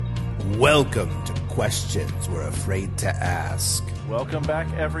Welcome to Questions We're Afraid to Ask. Welcome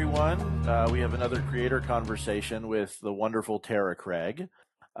back, everyone. We have another creator conversation with the wonderful Tara Craig,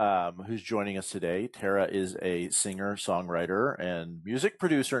 who's joining us today. Tara is a singer, songwriter, and music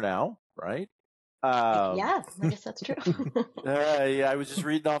producer now, right? Yeah, I guess that's true. Yeah, I was just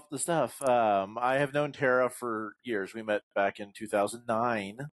reading off the stuff. I have known Tara for years. We met back in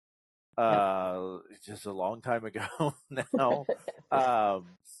 2009. Just a long time ago now.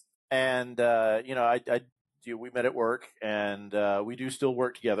 We met at work, and we do still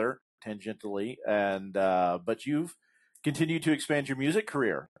work together tangentially. And but you've continued to expand your music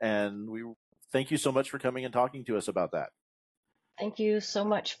career, and we thank you so much for coming and talking to us about that. Thank you so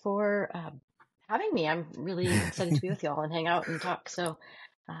much for having me. I'm really excited to be with y'all and hang out and talk. So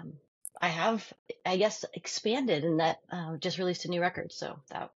I have, I guess, expanded in that just released a new record. So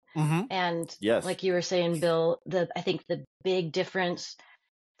that. And yes, like you were saying, Bill, I think the big difference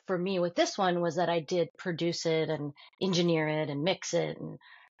for me with this one was that I did produce it and engineer it and mix it and,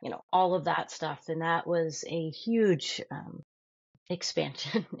 all of that stuff. And that was a huge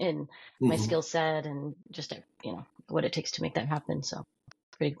expansion in my skill set and just, what it takes to make that happen. So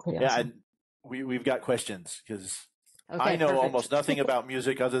pretty awesome. Yeah, and we've got questions because okay, I know perfect. almost nothing about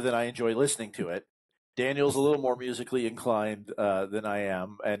music other than I enjoy listening to it. Daniel's a little more musically inclined than I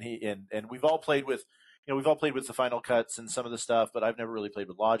am, and we've all played with, the Final Cuts and some of the stuff, but I've never really played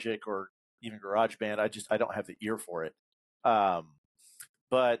with Logic or even GarageBand. I don't have the ear for it.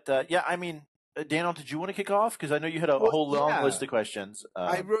 Daniel, did you want to kick off? Because I know you had a whole long list of questions.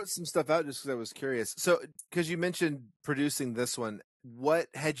 I wrote some stuff out just because I was curious. So, because you mentioned producing this one, what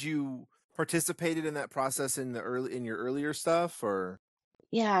had you participated in that process in your earlier stuff, or?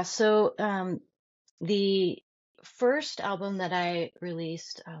 Yeah, so the first album that I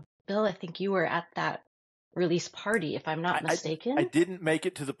released, Bill, I think you were at that release party, if I'm not mistaken. I didn't make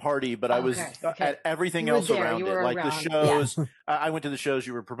it to the party, but I was at everything you else there, around it, like the shows. Yeah. I went to the shows,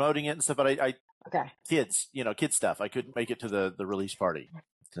 you were promoting it and stuff, but kids stuff. I couldn't make it to the release party.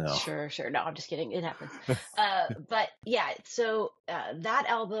 So. Sure. No, I'm just kidding. It happens. But yeah, so that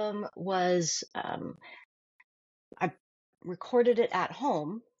album was, I recorded it at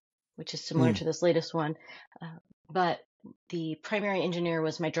home, which is similar to this latest one. But the primary engineer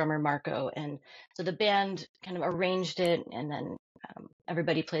was my drummer, Marco. And so the band kind of arranged it, and then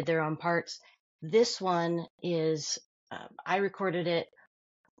everybody played their own parts. This one is, I recorded it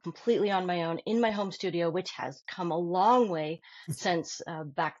completely on my own in my home studio, which has come a long way since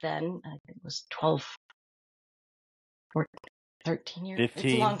back then. I think it was 12 or 13 years. 15.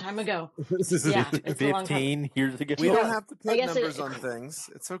 It's a long time ago. Yeah, it's 15 years ago. We don't have to put numbers on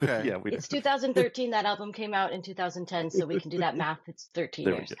things. It's okay. Yeah, it's 2013. That album came out in 2010, so we can do that math. It's 13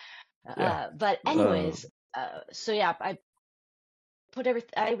 years. But anyways, so yeah, I put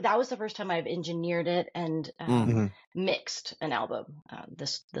everything. That was the first time I've engineered it and mixed an album.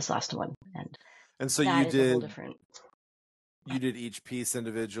 This last one, and so you did. A whole different... You did each piece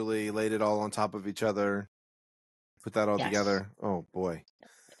individually, laid it all on top of each other. Put that all together. Oh boy!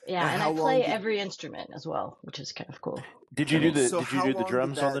 Yeah, and I play every instrument as well, which is kind of cool. Did you do the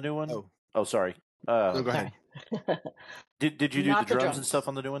drums on the new one? Oh, sorry. No, go ahead. Did you do the drums and stuff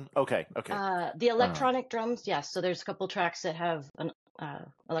on the new one? Okay. The electronic drums, yes. So there's a couple tracks that have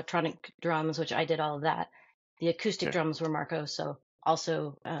electronic drums, which I did all of that. The acoustic drums were Marco, so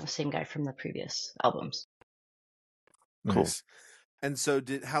also same guy from the previous albums. Cool. Nice. And so,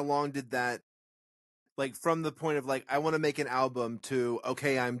 how long did that? Like from the point of I want to make an album to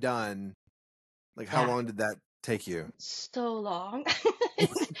okay, I'm done. Like how long did that take you? So long,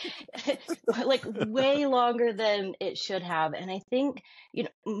 like way longer than it should have. And I think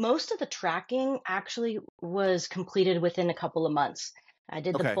most of the tracking actually was completed within a couple of months. I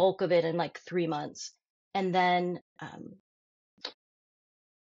did the bulk of it in 3 months, and then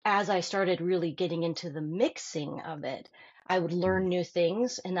as I started really getting into the mixing of it, I would learn new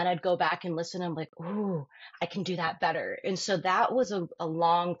things, and then I'd go back and listen. And I'm like, ooh, I can do that better. And so that was a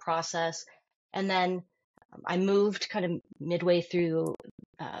long process. And then I moved kind of midway through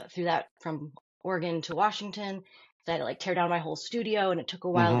that from Oregon to Washington. So I had to tear down my whole studio, and it took a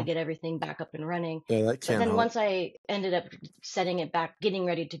while to get everything back up and running. Yeah, that can't help. Once I ended up setting it back, getting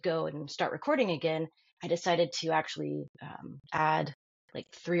ready to go and start recording again, I decided to actually add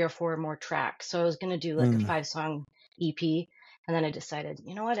 3 or 4 more tracks. So I was going to do a 5-song EP. And then I decided,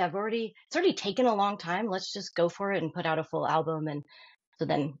 you know what, it's already taken a long time. Let's just go for it and put out a full album. And so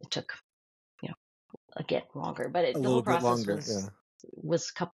then it took, again, longer, but the whole process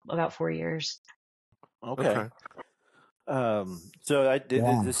was about 4 years. Okay. So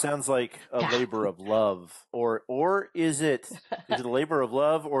this sounds like a labor of love, or is it a labor of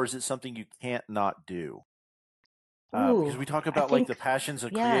love, or is it something you can't not do? Because we talk about like the passions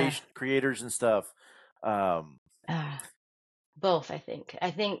of creators and stuff. Both, I think.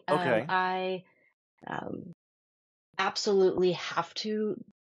 Okay. I absolutely have to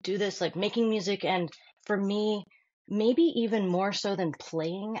do this, like making music, and for me, maybe even more so than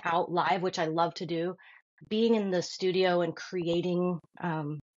playing out live, which I love to do. Being in the studio and creating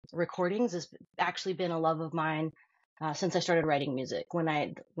recordings has actually been a love of mine since I started writing music. One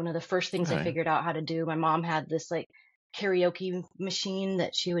of the first things I figured out how to do, my mom had this like karaoke machine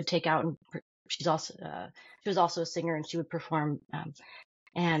that she would take out, and she was also a singer, and she would perform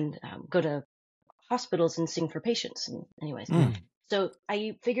and go to hospitals and sing for patients. And anyways, so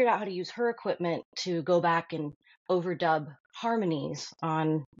I figured out how to use her equipment to go back and overdub harmonies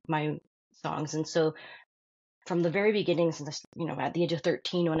on my songs. And so from the very beginning, since at the age of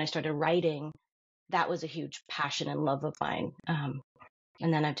 13 when I started writing, that was a huge passion and love of mine.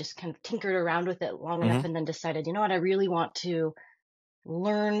 And then I've just kind of tinkered around with it long enough, and then decided, you know what, I really want to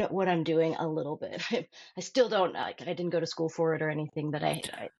learn what I'm doing a little bit. I still don't, I didn't go to school for it or anything, but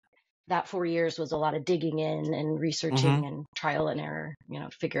that 4 years was a lot of digging in and researching and trial and error, to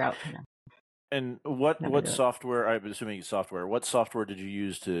figure out kind of. And what software? I'm assuming software. What software did you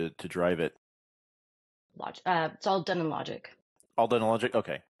use to drive it? Logic. It's all done in Logic. All done in Logic.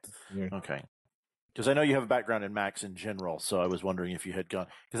 Okay. Yeah. Okay. Because I know you have a background in Macs in general, so I was wondering if you had gone.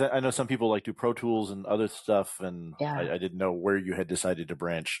 Because I know some people like do Pro Tools and other stuff, and I didn't know where you had decided to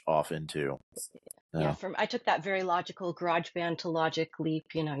branch off into. Yeah, I took that very logical GarageBand to Logic leap,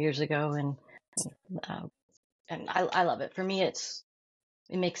 years ago, and I love it. For me, it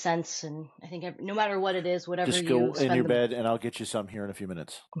makes sense, and I think no matter what it is, whatever just go in your bed, and I'll get you some here in a few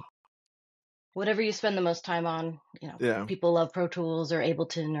minutes. Whatever you spend the most time on, people love Pro Tools or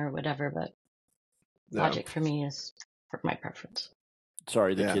Ableton or whatever, but Logic for me is my preference.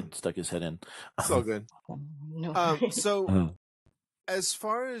 Sorry, the kid stuck his head in. It's all good. No. So, as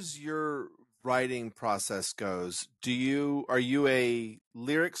far as your writing process goes, are you a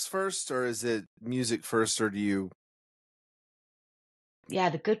lyrics first, or is it music first, or do you? Yeah,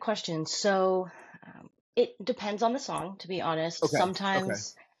 the good question. So, it depends on the song, to be honest. Okay.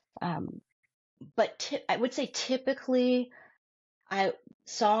 Sometimes, but I would say typically,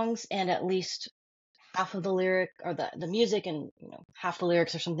 songs and at least half of the lyric or the music and half the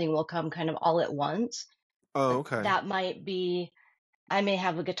lyrics or something will come kind of all at once. Oh, okay. That might be, I may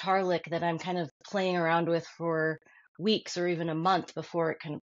have a guitar lick that I'm kind of playing around with for weeks or even a month before it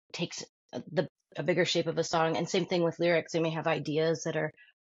kind of takes a bigger shape of a song. And same thing with lyrics. I may have ideas that are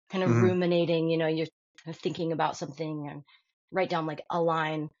kind of ruminating, you're kind of thinking about something and write down like a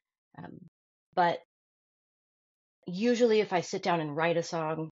line. But usually if I sit down and write a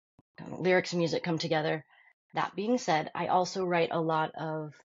song, lyrics and music come together. That being said, I also write a lot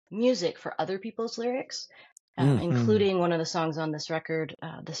of music for other people's lyrics, including one of the songs on this record,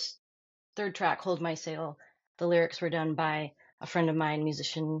 this third track, Hold My Sail. The lyrics were done by a friend of mine,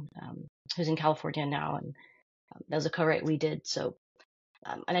 musician, who's in California now, and that was a co-write we did. So,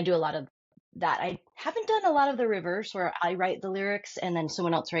 and I do a lot of that. I haven't done a lot of the reverse where I write the lyrics and then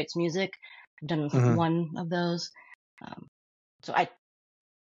someone else writes music. I've done one of those.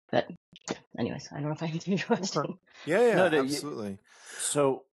 But anyways, I don't know if I answered your question. Yeah, no, absolutely.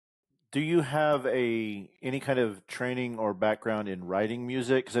 So, do you have any kind of training or background in writing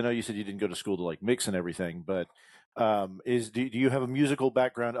music? Because I know you said you didn't go to school to like mix and everything, but do you have a musical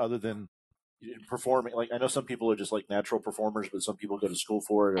background other than performing? Like I know some people are just like natural performers, but some people go to school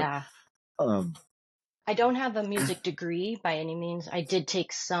for it. Yeah. I don't have a music degree by any means. I did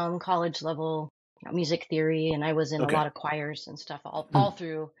take some college level music theory, and I was in a lot of choirs and stuff all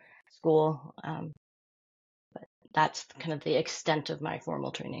through school. But that's kind of the extent of my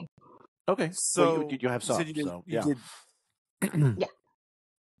formal training. Okay. So you have some. Yeah.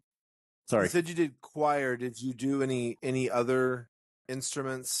 Sorry. You said you did choir. Did you do any other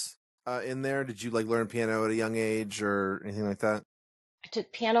instruments in there? Did you like learn piano at a young age or anything like that? I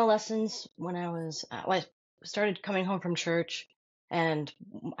took piano lessons when I started coming home from church, and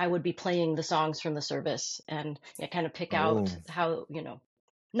I would be playing the songs from the service and kind of pick out how,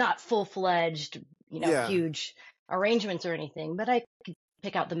 not full-fledged, huge arrangements or anything, but I could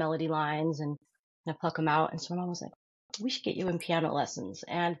pick out the melody lines and pluck them out. And so my mom was like, we should get you in piano lessons.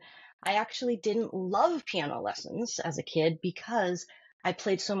 And I actually didn't love piano lessons as a kid because I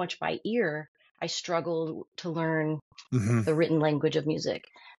played so much by ear. I struggled to learn the written language of music,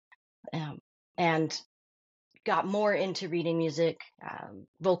 and got more into reading music,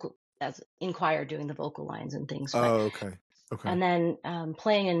 as in choir doing the vocal lines and things. Oh, okay. And then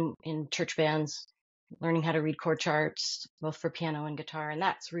playing in church bands, learning how to read chord charts, both for piano and guitar. And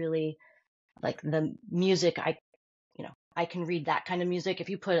that's really like the music I can read that kind of music. If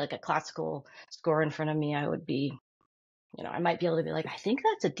you put like a classical score in front of me, I would be, I might be able to be like, I think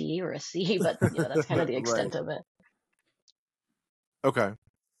that's a D or a C, but that's kind of the extent of it. Okay.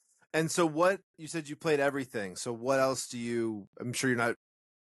 And so you said you played everything. So what else I'm sure you're not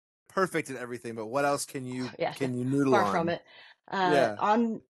perfect at everything, but what else can you noodle Far on? from it.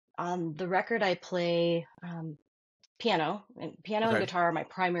 On the record, I play piano and guitar are my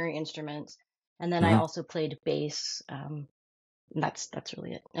primary instruments. And then I also played bass. That's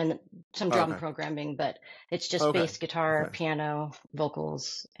really it. And some drum programming, but it's just bass, guitar, piano,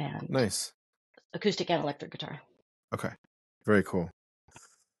 vocals, and nice acoustic and electric guitar. Okay. Very cool.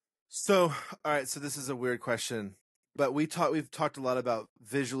 So, all right. So this is a weird question, but we've talked a lot about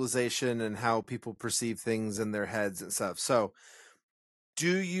visualization and how people perceive things in their heads and stuff. So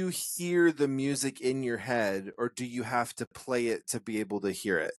do you hear the music in your head, or do you have to play it to be able to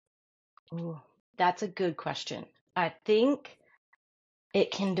hear it? Ooh, that's a good question. I think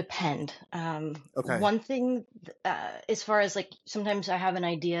it can depend. One thing, as far as like, sometimes I have an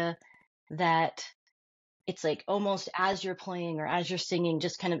idea that it's like almost as you're playing or as you're singing,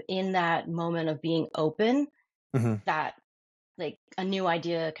 just kind of in that moment of being open, that like a new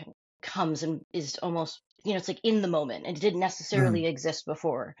idea comes and is almost, it's like in the moment and it didn't necessarily exist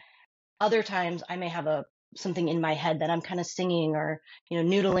before. Other times I may have something in my head that I'm kind of singing or,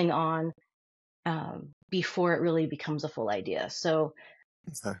 noodling on before it really becomes a full idea. So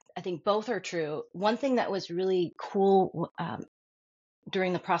I think both are true. One thing that was really cool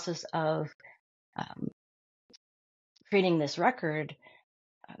during the process of creating this record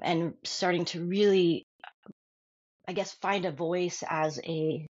and starting to really, I guess, find a voice as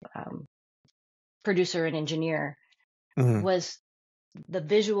a producer and engineer was the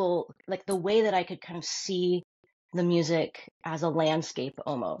visual, like the way that I could kind of see the music as a landscape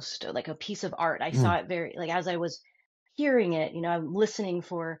almost, like a piece of art. I saw it very, like as I was hearing it, I'm listening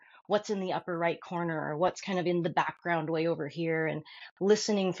for what's in the upper right corner or what's kind of in the background way over here and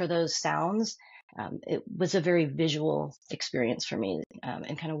listening for those sounds. It was a very visual experience for me,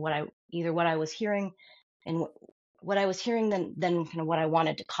 and kind of what I was hearing and what I was hearing, then kind of what I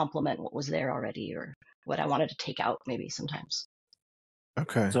wanted to complement what was there already or what I wanted to take out maybe sometimes.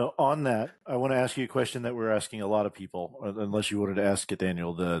 Okay. So on that, I want to ask you a question that we're asking a lot of people, unless you wanted to ask it,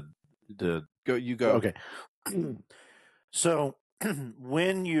 Daniel. You go. Okay. So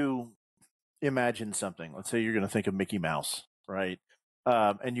when you imagine something, let's say you're going to think of Mickey Mouse, right?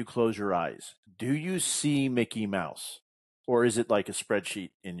 And you close your eyes. Do you see Mickey Mouse? Or is it like a spreadsheet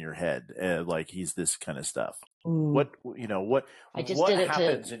in your head, like he's this kind of stuff? What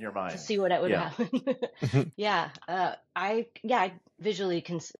happens in your mind to see what would happen? I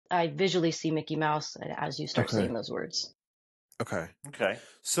visually see Mickey Mouse as you start saying those words. Okay.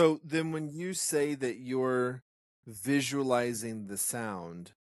 So then when you say that you're visualizing the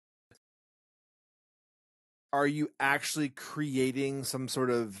sound, are you actually creating some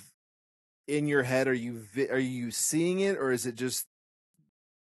sort of in your head? Are you seeing it, or is it just,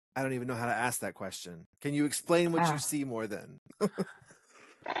 I don't even know how to ask that question. Can you explain what you see more then?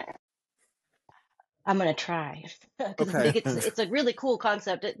 I'm going to try. Because I think it's a really cool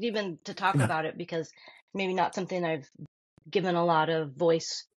concept, even to talk about it, because maybe not something I've given a lot of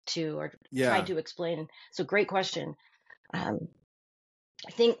voice to or tried to explain. So great question. I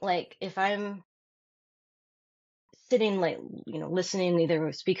think like if I'm sitting like, listening either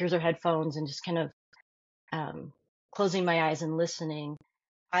with speakers or headphones and just kind of closing my eyes and listening,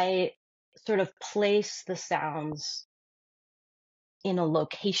 I sort of place the sounds in a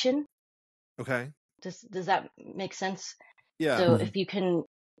location. Okay. Does that make sense? Yeah. So if you can,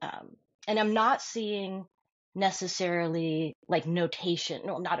 and I'm not seeing necessarily like notation.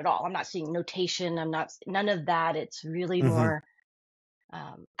 No, not at all. I'm not seeing notation. None of that. It's really more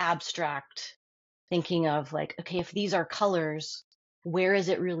abstract, thinking of like, okay, if these are colors, where is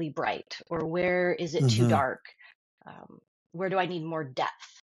it really bright or where is it too dark? Where do I need more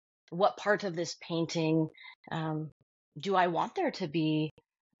depth? What part of this painting do I want there to be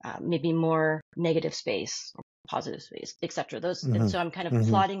maybe more negative space or positive space, etc. And so I'm kind of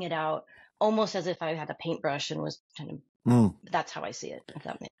plotting it out almost as if I had a paintbrush and was kind of, that's how I see it. If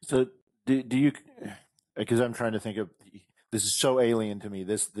that makes sense. So do you, because I'm trying to think of, this is so alien to me,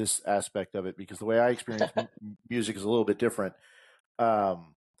 this aspect of it, because the way I experience music is a little bit different.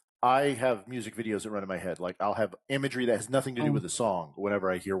 I have music videos that run in my head. Like I'll have imagery that has nothing to do with the song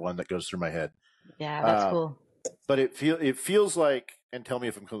whenever I hear one that goes through my head. Yeah, that's cool. But it feels like, and tell me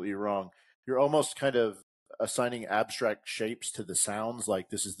if I'm completely wrong, you're almost kind of assigning abstract shapes to the sounds, like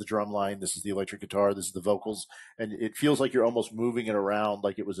this is the drum line, this is the electric guitar, this is the vocals, and it feels like you're almost moving it around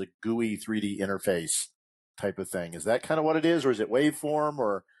like it was a GUI 3D interface type of thing. Is that kind of what it is, or is it waveform,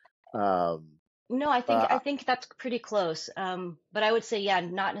 or No, I think that's pretty close. But I would say, yeah,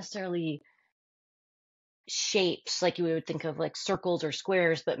 not necessarily shapes like you would think of like circles or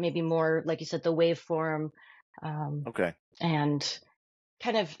squares, but maybe more like you said, the waveform. Okay. And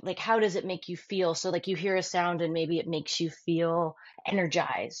kind of like, how does it make you feel? So like you hear a sound and maybe it makes you feel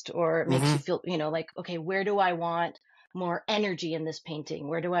energized, or it makes you feel, like, okay, where do I want more energy in this painting?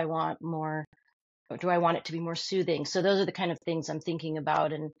 Where do I want more, or do I want it to be more soothing? So those are the kind of things I'm thinking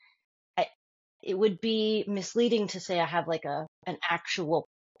about. And it would be misleading to say I have like an actual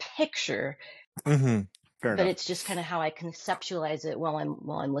picture, Fair but enough. it's just kind of how I conceptualize it while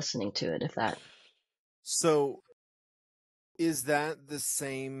I'm listening to it, if that. So is that the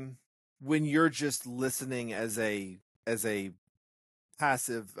same when you're just listening as a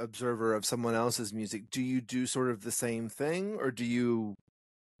passive observer of someone else's music? Do you do sort of the same thing, or do you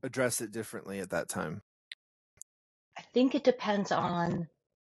address it differently at that time? I think it depends on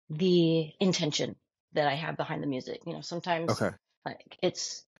the intention that I have behind the music. Sometimes like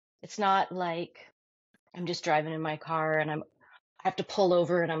it's not like I'm just driving in my car and I have to pull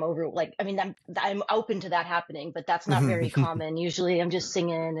over and I'm over, like, I mean, I'm open to that happening, but that's not very common. Usually I'm just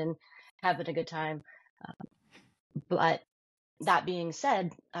singing and having a good time. But that being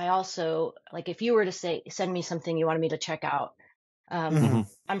said, I also, like, if you were to send me something you wanted me to check out, I'm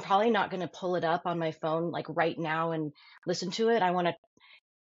probably not going to pull it up on my phone like right now and listen to it. I want to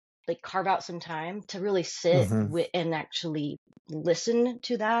like carve out some time to really sit with and actually listen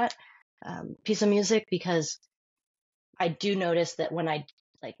to that piece of music, because I do notice that when I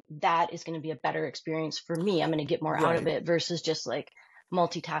like, that is going to be a better experience for me. I'm going to get more out of it versus just like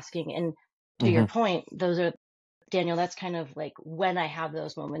multitasking. And to your point, Daniel, that's kind of like when I have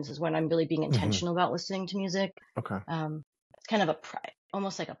those moments is when I'm really being intentional about listening to music. Okay. It's kind of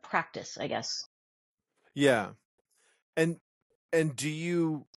almost like a practice, I guess. Yeah. And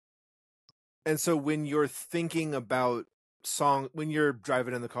so when you're thinking about when you're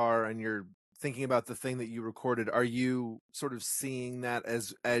driving in the car and you're thinking about the thing that you recorded, are you sort of seeing that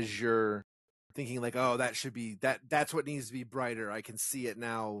as you're thinking like, oh, that's what needs to be brighter, I can see it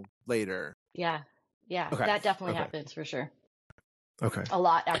now later? Yeah. Okay. That definitely happens for sure. Okay. A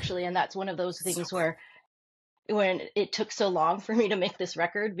lot, actually. And that's one of those things where when it took so long for me to make this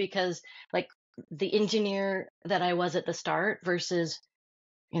record, because like the engineer that I was at the start versus,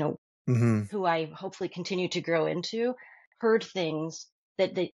 who I hopefully continue to grow into, heard things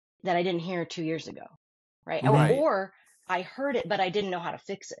that I didn't hear 2 years ago. Right. Or I heard it, but I didn't know how to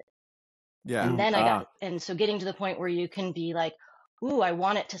fix it. Yeah. And then and so getting to the point where you can be like, ooh, I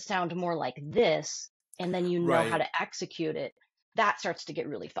want it to sound more like this. And then know how to execute it. That starts to get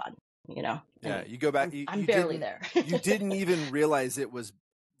really fun, Yeah. You go back. I'm barely there. You didn't even realize it was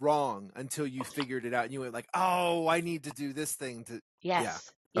wrong until you figured it out. And you went like, oh, I need to do this thing to. Yes. Yeah.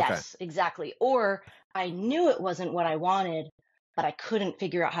 Yes, exactly. Or I knew it wasn't what I wanted, but I couldn't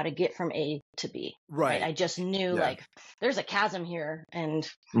figure out how to get from A to B. Right. I just knew like there's a chasm here, and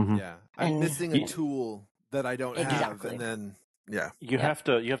I'm missing a tool that I don't have, and then you have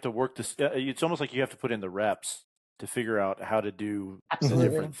to work this. It's almost like you have to put in the reps to figure out how to do the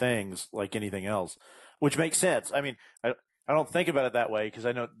different things, like anything else, which makes sense. I mean, I don't think about it that way because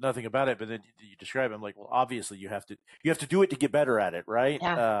I know nothing about it, but then you describe it, I'm like, well, obviously you have to do it to get better at it, right?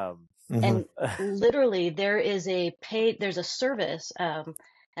 Yeah. And literally there's a service. I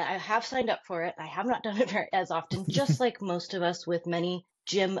have signed up for it. I have not done it as often, just like most of us with many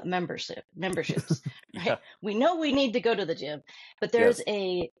gym memberships. Right? We know we need to go to the gym, but there's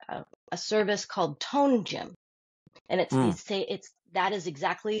a service called Tone Gym, and that is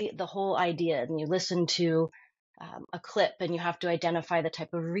exactly the whole idea. And you listen to a clip, and you have to identify the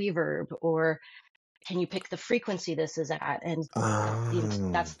type of reverb, or can you pick the frequency this is at? And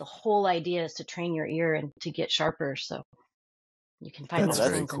that's the whole idea, is to train your ear and to get sharper. So you can find those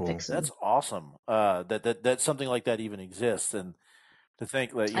things and fix them. That's awesome. That something like that even exists. And to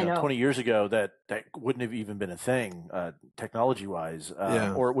think that 20 years ago that wouldn't have even been a thing technology wise,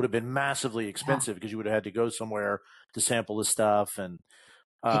 or it would have been massively expensive because you would have had to go somewhere to sample the stuff. And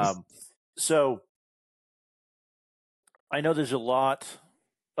so I know there's a lot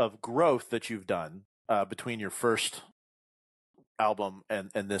of growth that you've done between your first album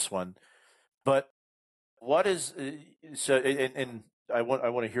and this one, but what is and I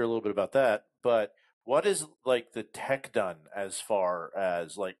want to hear a little bit about that. But what is like the tech done as far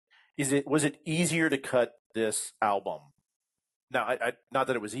as like, was it easier to cut this album? Now, I not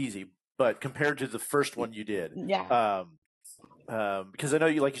that it was easy, but compared to the first one you did, Yeah. because I know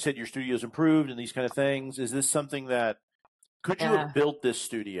you, like you said, your studio's improved and these kind of things. Is this something that could you have built this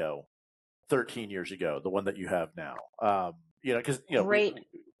studio 13 years ago, the one that you have now? Because Great.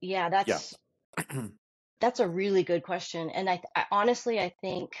 Yeah, that's a really good question. And I honestly, I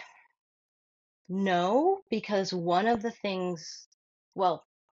think no, because one of the things, well,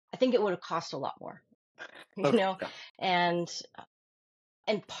 I think it would have cost a lot more, you know, and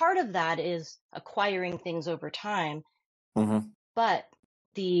part of that is acquiring things over time. Mm-hmm. But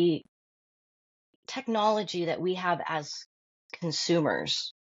the technology that we have as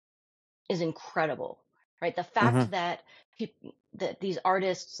consumers is incredible, right? The fact that these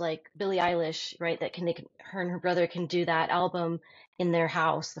artists like Billie Eilish, right, her and her brother can do that album in their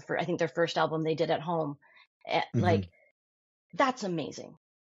house. I think their first album they did at home, like that's amazing.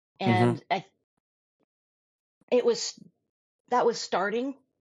 And that was starting,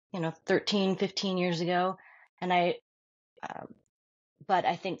 13, 15 years ago. And but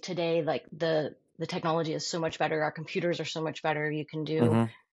I think today, like the technology is so much better. Our computers are so much better. You can do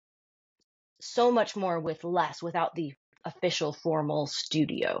so much more with less without the official formal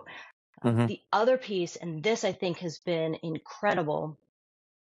studio. The other piece, and this I think has been incredible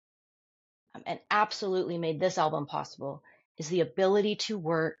and absolutely made this album possible, is the ability to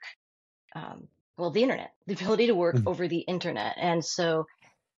work, the internet, the ability to work over the internet. And so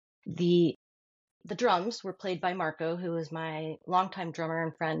the drums were played by Marco, who is my longtime drummer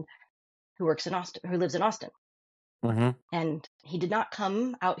and friend who lives in Austin. And he did not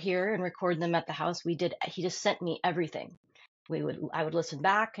come out here and record them at the house. He just sent me everything. I would listen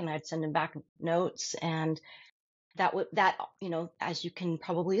back and I'd send him back notes. And that, as you can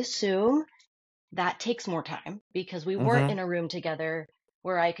probably assume, that takes more time because we weren't in a room together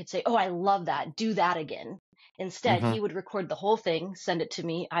where I could say, oh, I love that. Do that again. Instead, he would record the whole thing, send it to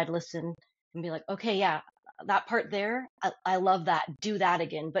me. I'd listen and be like, okay, yeah, that part there, I love that. Do that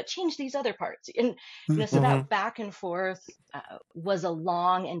again, but change these other parts. And so that back and forth was a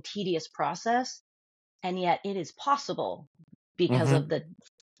long and tedious process, and yet it is possible because of the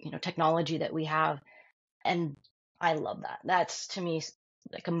technology that we have. And I love that. That's to me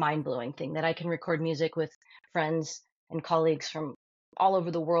like a mind-blowing thing that I can record music with friends and colleagues from all over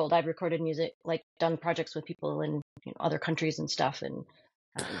the world. I've recorded music, like done projects with people in other countries and stuff, and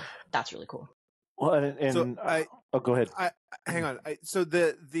that's really cool. Well, go ahead. Hang on. I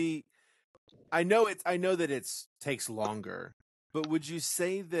know that it takes longer, but would you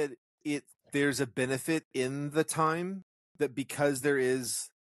say that there's a benefit in the time that because there is,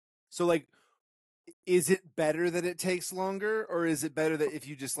 so like, is it better that it takes longer, or is it better that if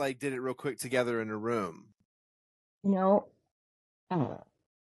you just like did it real quick together in a room? I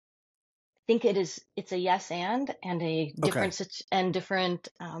think it's a yes and a different different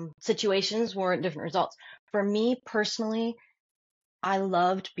situations warrant different results. For me personally, I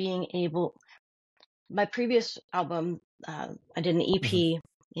loved being able. My previous album, I did an EP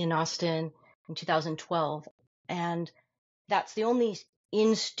in Austin in 2012, and that's the only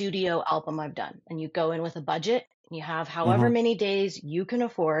in-studio album I've done. And you go in with a budget, and you have however many days you can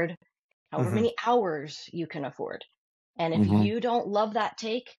afford, however many hours you can afford. And if you don't love that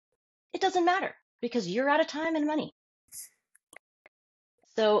take, it doesn't matter because you're out of time and money.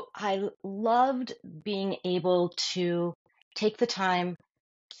 So I loved being able to take the time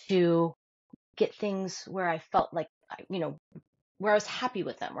to get things where I felt like, where I was happy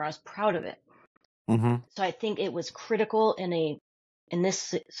with them, where I was proud of it. So I think it was critical in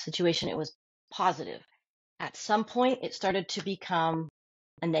this situation, it was positive. At some point, it started to become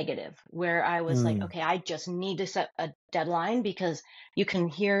a negative where I was like, okay, I just need to set a deadline because you can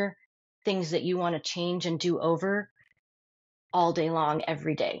hear things that you want to change and do over all day long,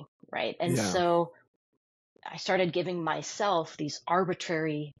 every day. Right. And so I started giving myself these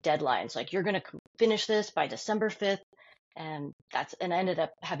arbitrary deadlines. Like, you're going to finish this by December 5th. And I ended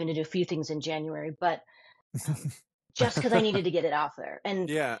up having to do a few things in January, but just because I needed to get it out there. And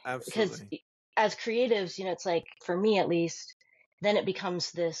yeah, absolutely. Because as creatives, it's like, for me at least, then it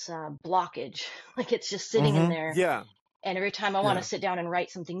becomes this blockage. Like, it's just sitting in there. Yeah. And every time I want to sit down and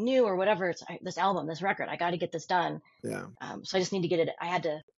write something new or whatever, it's this album, this record, I got to get this done. Yeah. So I just need to get it. I had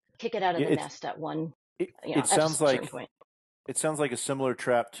to kick it out of the nest at one. It sounds like point. It sounds like a similar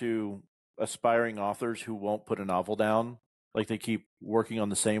trap to aspiring authors who won't put a novel down Like they keep working on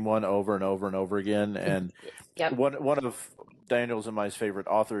the same one over and over and over again. And Yep. one of Daniel's and my favorite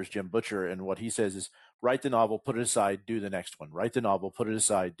authors, Jim Butcher, and what he says is, write the novel, put it aside, do the next one. Write the novel, put it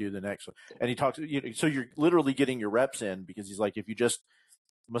aside, do the next one. And he talks, so you're literally getting your reps in, because he's like, if you just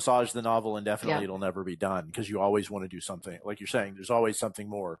massage the novel indefinitely, it'll never be done, because you always want to do something. Like you're saying, there's always something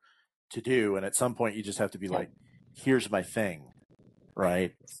more to do. And at some point you just have to be like, here's my thing.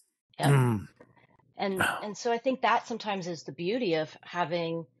 Right. Yeah. And so I think that sometimes is the beauty of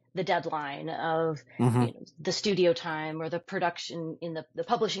having the deadline of the studio time or the production in the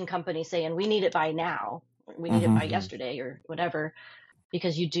publishing company saying, we need it by now, we need it by yesterday or whatever,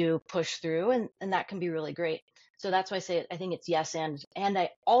 because you do push through, and that can be really great. So that's why I say I think it's yes. And I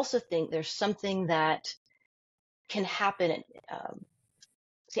also think there's something that can happen.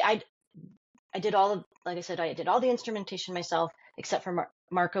 See, I did all of, like I said, I did all the instrumentation myself, except for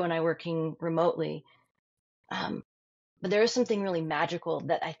Marco and I working remotely. But there is something really magical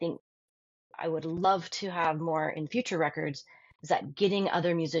that I think I would love to have more in future records, is that getting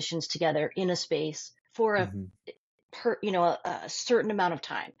other musicians together in a space for a certain amount of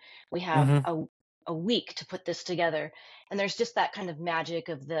time. We have a week to put this together. And there's just that kind of magic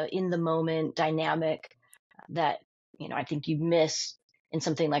of the in the moment dynamic that, I think you miss in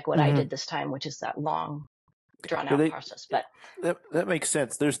something like what I did this time, which is that long drawn out process. But that makes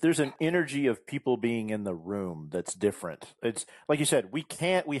sense. There's an energy of people being in the room that's different. It's like you said, we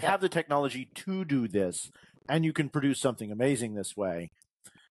have the technology to do this, and you can produce something amazing this way.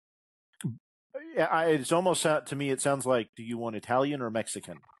 It's almost, to me, it sounds like, do you want Italian or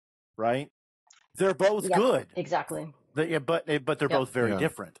Mexican? Right? They're both good. Exactly. But they're both very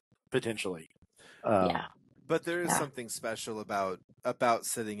different, potentially. But there is something special about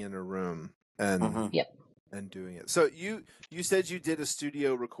sitting in a room and and doing it. So you said you did a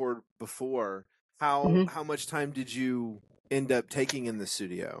studio record before. How much time did you end up taking in the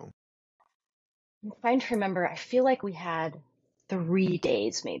studio? I'm trying to remember. I feel like we had 3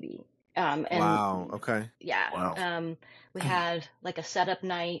 days maybe. And wow. Okay. Yeah. Wow. We had like a setup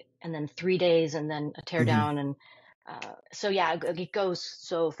night and then 3 days and then a teardown. And so yeah, it goes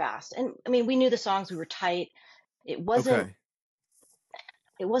so fast. And I mean, we knew the songs, we were tight. It wasn't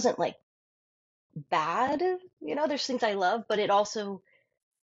like bad, there's things I love, but it also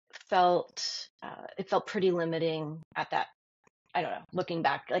felt pretty limiting at that. I don't know, looking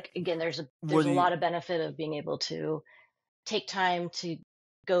back, like, again, there's a lot of benefit of being able to take time to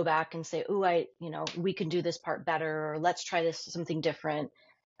go back and say, ooh, we can do this part better, or let's try this something different.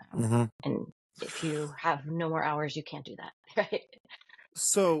 And if you have no more hours, you can't do that. Right.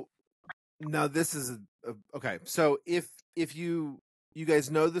 So now this is okay. So if you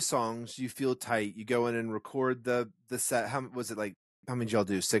guys know the songs, you feel tight, you go in and record the set. How was it like? How many did y'all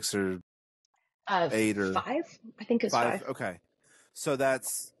do? 6 or 8 or 5? I think it's 5. Okay. So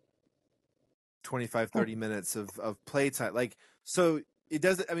that's 25, 30 minutes of playtime. Like, so it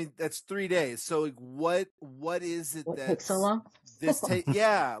doesn't, I mean, that's 3 days. So like, what is it that takes so long?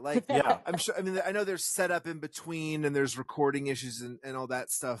 I'm sure, I mean, I know there's setup in between and there's recording issues and all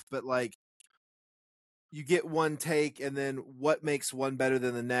that stuff, but like, you get one take, and then what makes one better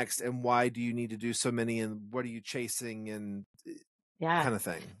than the next, and why do you need to do so many, and what are you chasing, and kind of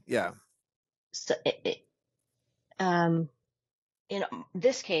thing. Yeah. So in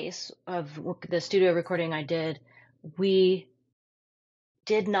this case of the studio recording I did, we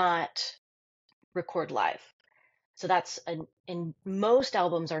did not record live. So that's in most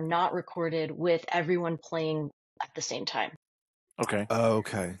albums are not recorded with everyone playing at the same time. Okay.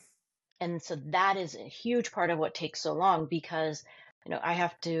 Okay. And so that is a huge part of what takes so long, because I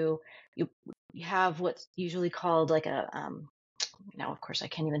have to you have what's usually called like a now of course I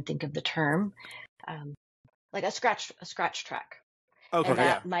can't even think of the term, like a scratch track. Okay. And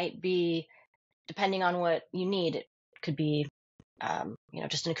that might be, depending on what you need, it could be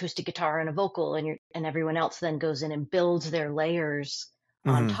just an acoustic guitar and a vocal, and everyone else then goes in and builds their layers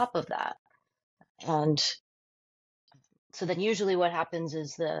on top of that. And so then usually what happens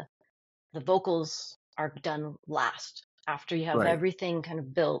is the vocals are done last, after you have everything kind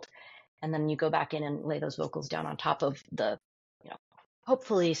of built, and then you go back in and lay those vocals down on top of the,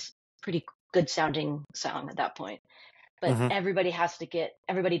 hopefully pretty good sounding song at that point. But everybody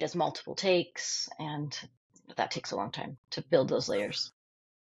does multiple takes, and that takes a long time to build those layers.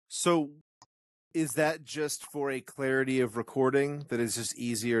 So is that just for a clarity of recording, that it's just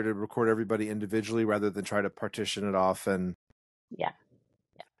easier to record everybody individually rather than try to partition it off? And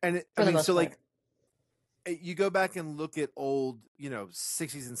and so like, you go back and look at old,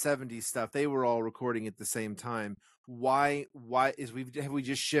 60s and 70s stuff, they were all recording at the same time. Why have we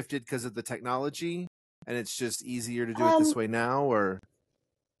just shifted because of the technology? and it's just easier to do it this way now, or?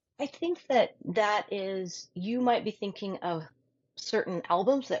 I think that is, you might be thinking of certain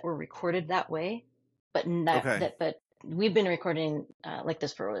albums that were recorded that way, but but we've been recording like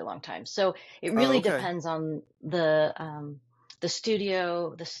this for a really long time. So it really depends on the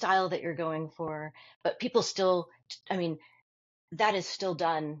studio, the style that you're going for. But people still, I mean, that is still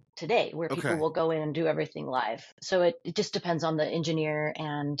done today, where people will go in and do everything live. So it just depends on the engineer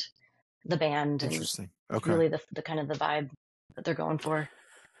and the band, Interesting. and really the kind of the vibe that they're going for.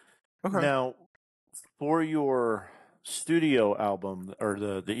 Now, for your studio album or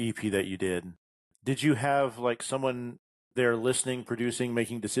the EP that you did you have like someone there listening, producing,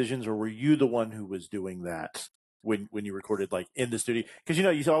 making decisions, or were you the one who was doing that when you recorded like in the studio? Because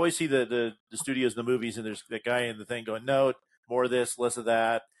you always see the studios in the movies, and there's that guy in the thing going, no, more of this, less of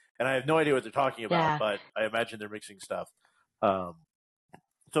that, and I have no idea what they're talking about, but I imagine they're mixing stuff. So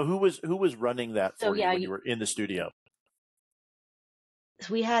who was running that for you when you were in the studio?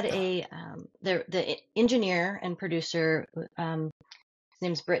 So we had the engineer and producer, his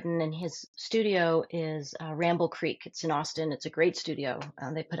name's Britton, and his studio is Ramble Creek. It's in Austin. It's a great studio.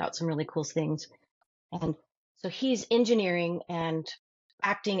 They put out some really cool things. And so he's engineering and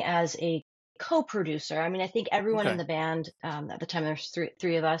acting as a co-producer. I mean, I think everyone in the band, at the time there's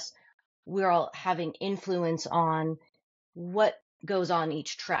three of us, we're all having influence on what goes on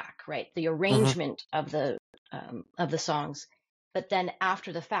each track, right? The arrangement of the songs. But then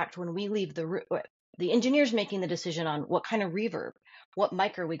after the fact, when we leave the engineer's making the decision on what kind of reverb, what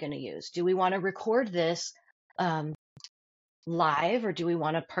mic are we going to use? Do we want to record this live, or do we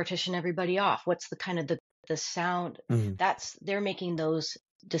want to partition everybody off? What's the kind of the sound? They're making those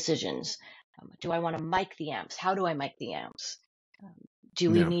decisions. Do I want to mic the amps? How do I mic the amps?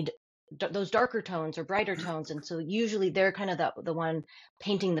 Do we need those darker tones or brighter tones? And so usually they're kind of the one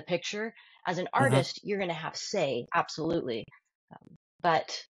painting the picture. As an artist, you're going to have say, absolutely.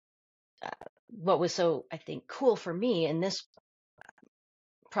 But what was so, I think, cool for me in this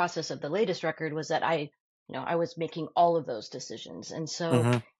process of the latest record was that I was making all of those decisions. And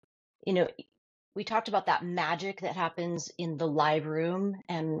so, we talked about that magic that happens in the live room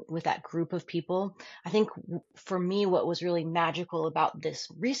and with that group of people. I think for me, what was really magical about this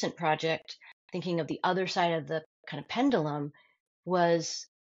recent project, thinking of the other side of the kind of pendulum, was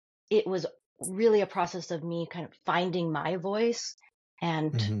it was really a process of me kind of finding my voice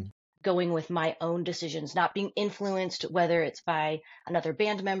and going with my own decisions, not being influenced, whether it's by another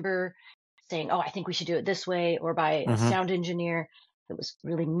band member saying, oh, I think we should do it this way, or by a sound engineer. It was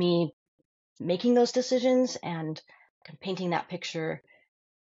really me making those decisions and kind of painting that picture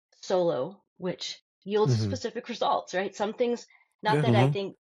solo, which yields specific results, right? Some things, not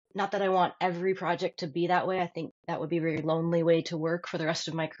that I want every project to be that way. I think that would be a very lonely way to work for the rest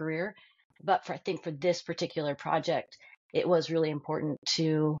of my career. But I think for this particular project, it was really important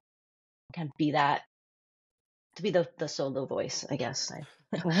to kind of be that, to be the solo voice, I guess.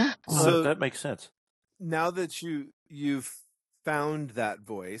 So that makes sense. Now that you've found that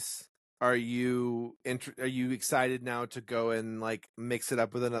voice, are you excited now to go and like mix it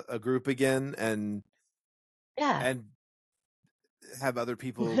up with a group again and have other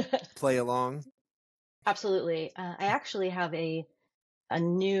people play along? Absolutely. I actually have a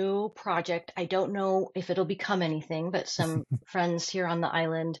new project. I don't know if it'll become anything, but some friends here on the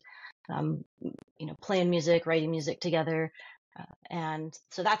island, playing music, writing music together. And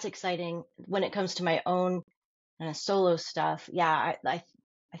so that's exciting. When it comes to my own solo stuff,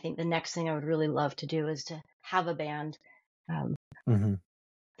 I think the next thing I would really love to do is to have a band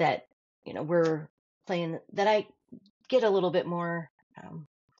that, we're playing, that I get a little bit more,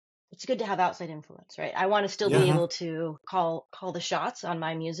 it's good to have outside influence, right? I want to still be able to call the shots on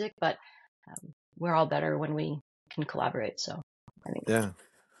my music, but we're all better when we can collaborate. So I think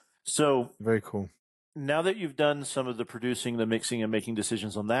so very cool. Now that you've done some of the producing, the mixing, and making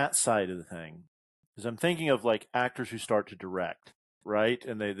decisions on that side of the thing, because I'm thinking of like actors who start to direct, right?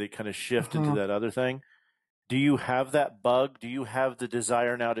 And they kind of shift into that other thing. Do you have that bug? Do you have the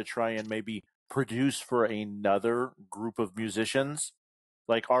desire now to try and maybe produce for another group of musicians?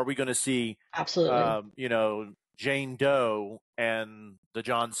 Like, are we going to see, absolutely, Jane Doe and the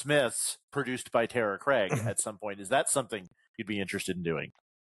John Smiths produced by Tara Craig at some point? Is that something you'd be interested in doing?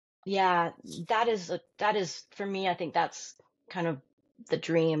 Yeah, that is for me. I think that's kind of the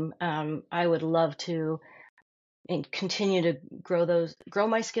dream. I would love to continue to grow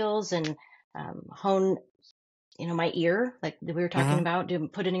my skills and hone, my ear, like we were talking about,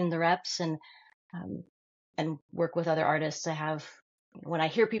 put it in the reps and work with other artists. When I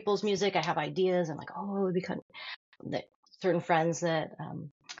hear people's music, I have ideas. I'm like, oh, it would be certain friends that,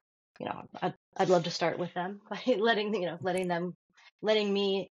 I'd love to start with them by letting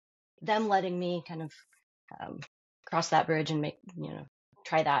me kind of cross that bridge and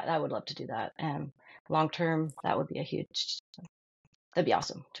try that. I would love to do that. And long term, that'd be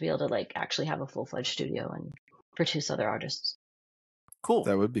awesome to be able to actually have a full-fledged studio and produce other artists. Cool.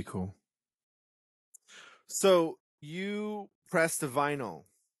 That would be cool. So you pressed a vinyl.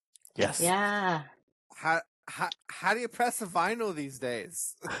 Yes. Yeah. How do you press a vinyl these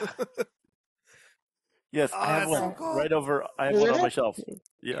days? Yes, I have one right over. I have one on my shelf.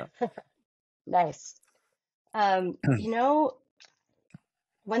 Yeah. Nice. Went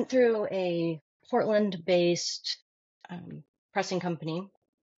through a Portland-based pressing company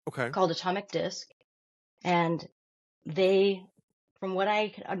called Atomic Disc, and they, from what I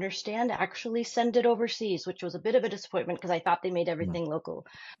can understand, actually send it overseas, which was a bit of a disappointment because I thought they made everything local.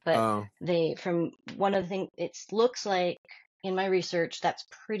 But from one of the things, it looks like in my research that's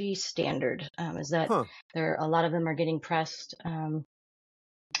pretty standard. Is that a lot of them are getting pressed.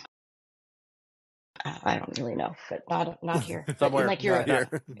 I don't really know, but not here. Somewhere, like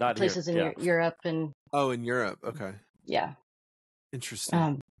Europe, not places here. in Europe and. Oh, in Europe, okay. Yeah.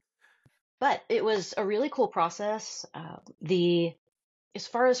 Interesting. But it was a really cool process. As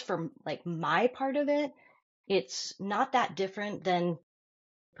far as for my part of it, it's not that different than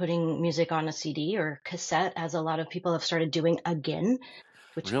putting music on a CD or cassette, as a lot of people have started doing again,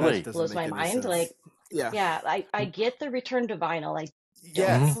 which really blows my mind. Sense. I get the return to vinyl. I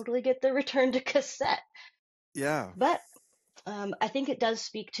totally get the return to cassette. Yeah. But I think it does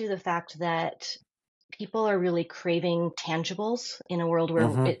speak to the fact that people are really craving tangibles in a world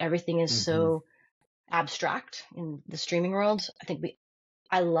where everything is so abstract in the streaming world.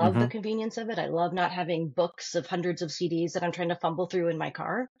 I love the convenience of it. I love not having books of hundreds of CDs that I'm trying to fumble through in my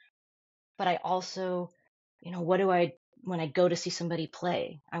car. But I also, when I go to see somebody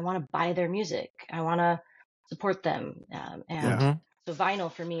play, I want to buy their music. I want to support them. So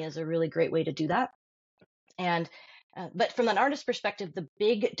vinyl for me is a really great way to do that. And but from an artist perspective, the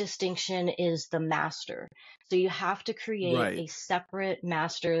big distinction is the master. So you have to create a separate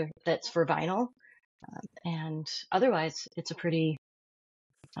master that's for vinyl. And otherwise, it's a pretty...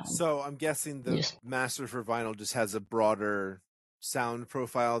 so I'm guessing the master for vinyl just has a broader sound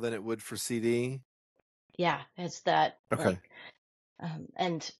profile than it would for CD? Yeah, it's that. Okay.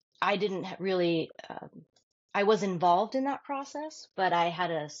 And I didn't really... I was involved in that process, but I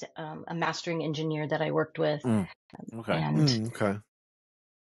had a mastering engineer that I worked with. And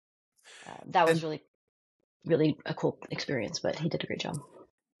that was really, really a cool experience, but he did a great job.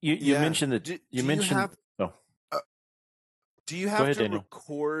 You mentioned that do you have to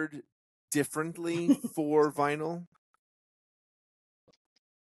record differently for vinyl?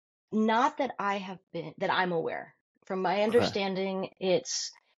 Not that I'm aware. From my understanding,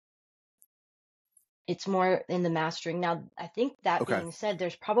 it's more in the mastering. Now, I think that being said,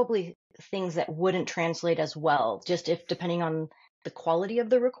 there's probably things that wouldn't translate as well, just depending on the quality of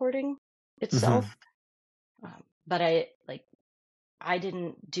the recording itself. But I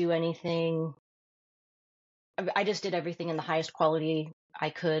didn't do anything. I just did everything in the highest quality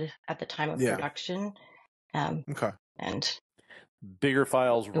I could at the time of production. And bigger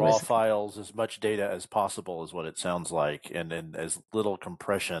files, raw files, as much data as possible is what it sounds like, and as little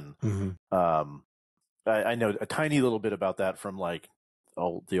compression. I know a tiny little bit about that from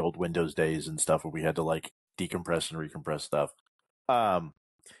the old Windows days and stuff where we had to decompress and recompress stuff.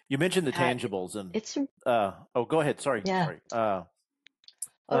 You mentioned the tangibles and it's go ahead. Sorry. Sorry. No,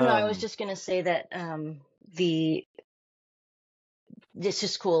 I was just going to say that it's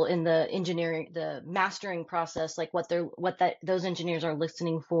just cool in the engineering, the mastering process, those engineers are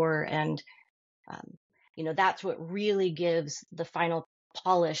listening for, and that's what really gives the final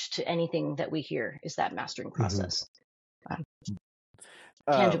polish to anything that we hear, is that mastering process.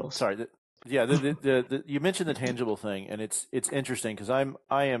 Tangibles. Sorry. You mentioned the tangible thing, and it's interesting because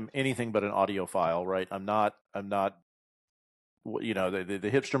I am anything but an audiophile, right? I'm not the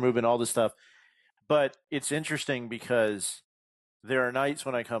hipster movement, all this stuff. But it's interesting because there are nights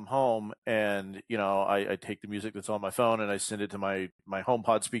when I come home and I take the music that's on my phone and I send it to my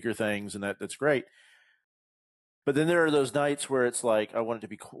HomePod speaker things, and that's great. But then there are those nights where it's like, I want it to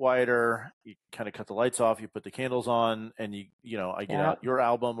be quieter. You kind of cut the lights off, you put the candles on, and I get out your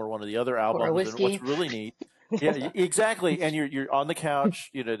album or one of the other albums. Or a whiskey. And what's really neat, exactly. And you're on the couch,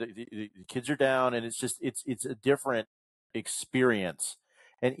 the kids are down, and it's a different experience.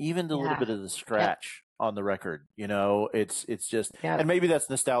 And even the little bit of the scratch on the record, it's just, and maybe that's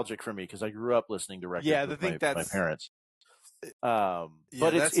nostalgic for me because I grew up listening to records with my parents.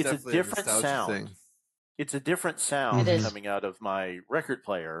 But it's a different sound. It's a different sound coming out of my record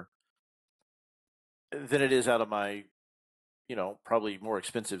player than it is out of my, probably more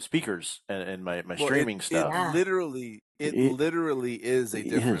expensive speakers and my streaming stuff. Yeah. It literally is a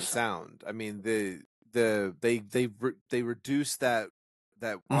different sound. I mean, they reduce that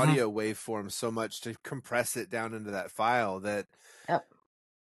audio waveform so much to compress it down into that file that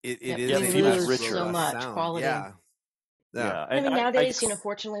it is a much richer so much sound. quality. Yeah. I mean, nowadays,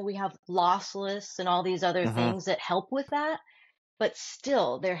 fortunately, we have lossless and all these other things that help with that. But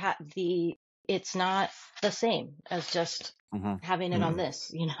still, it's not the same as just having it on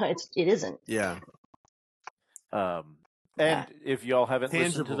this. It isn't. Yeah. And if y'all haven't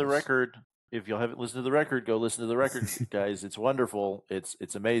listened to the record, go listen to the record, guys. It's wonderful.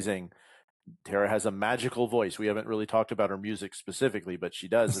 It's amazing. Tara has a magical voice. We haven't really talked about her music specifically, but she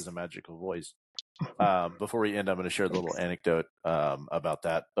does has a magical voice. Before we end, I'm going to share a little anecdote about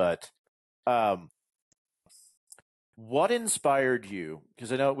that. But what inspired you?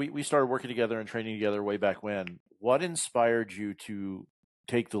 Because I know we started working together and training together way back when. What inspired you to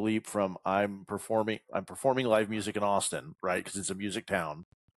take the leap from I'm performing live music in Austin, right? Because it's a music town,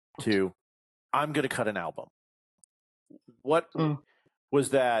 to I'm going to cut an album. What was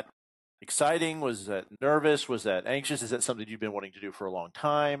that? Exciting? Was that nervous? Was that anxious? Is that something you've been wanting to do for a long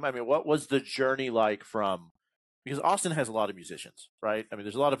time? I mean, what was the journey like because Austin has a lot of musicians, right? I mean,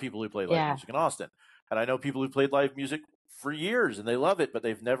 there's a lot of people who play live music in Austin. And I know people who played live music for years and they love it, but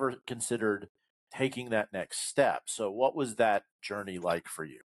they've never considered taking that next step. So what was that journey like for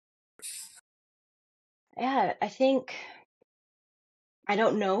you? Yeah, I think, I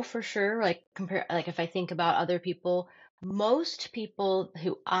don't know for sure, if I think about other people, most people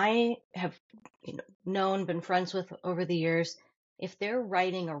who I have known, been friends with over the years, if they're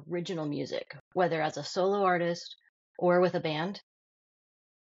writing original music, whether as a solo artist or with a band,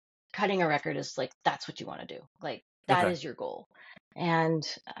 cutting a record is that's what you want to do. That is your goal. And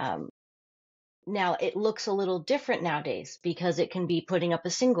now it looks a little different nowadays because it can be putting up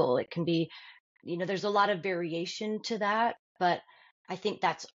a single. It can be, there's a lot of variation to that, but I think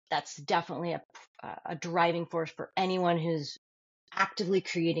that's definitely a driving force for anyone who's actively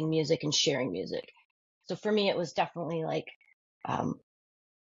creating music and sharing music. So for me, it was definitely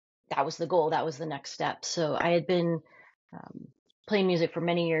that was the goal. That was the next step. So I had been playing music for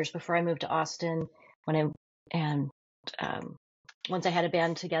many years before I moved to Austin. Once I had a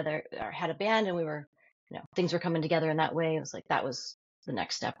band and we were, things were coming together in that way. It was that was the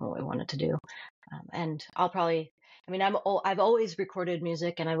next step and what we wanted to do. And I've always recorded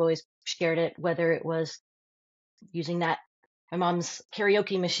music and I've always shared it, whether it was using my mom's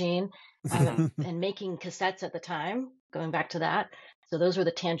karaoke machine and making cassettes at the time, going back to that. So those were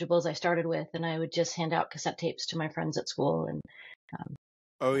the tangibles I started with, and I would just hand out cassette tapes to my friends at school. And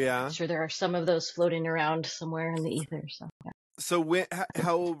I'm sure there are some of those floating around somewhere in the ether. So, yeah. So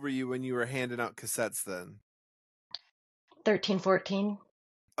how old were you when you were handing out cassettes then? 13, 14.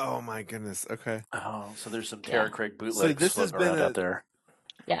 Oh my goodness. Okay. Oh, so there's some Tara Craig bootlegs floating around out there.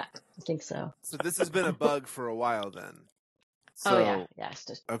 Yeah, I think so. So this has been a bug for a while then. So, I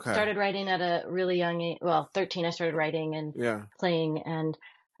started writing at a really young age. Well, 13, I started writing and playing, and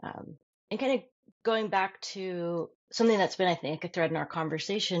kind of going back to something that's been, I think, a thread in our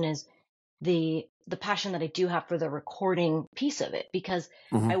conversation is the passion that I do have for the recording piece of it, because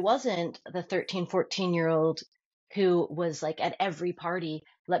I wasn't the 13, 14-year-old who was at every party,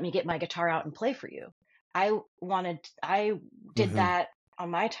 let me get my guitar out and play for you. I did that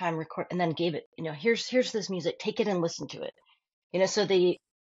on my time, record, and then gave it, here's this music, take it and listen to it. So the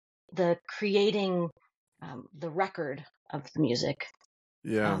creating the record of the music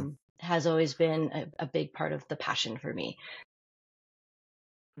has always been a big part of the passion for me.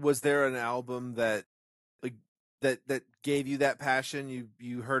 Was there an album that that gave you that passion?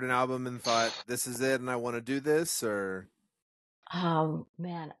 You heard an album and thought, this is it and I want to do this? Or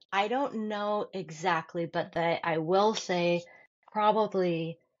man, I don't know exactly, but I will say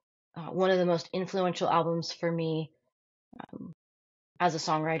probably one of the most influential albums for me as a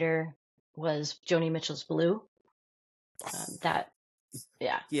songwriter was Joni Mitchell's Blue. Okay.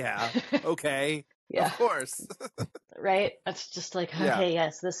 Yeah, of course. Right? That's just okay,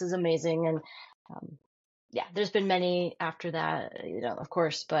 yes, this is amazing. And there's been many after that, of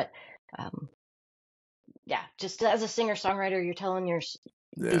course, but just as a singer-songwriter, you're telling just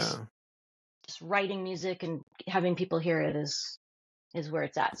writing music and having people hear it is where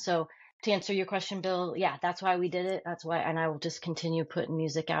it's at. So to answer your question, Bill, that's why we did it. That's why, and I will just continue putting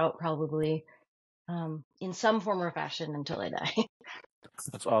music out probably in some form or fashion until I die.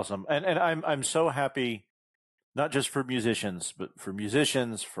 That's awesome. And I'm so happy, not just for musicians, but for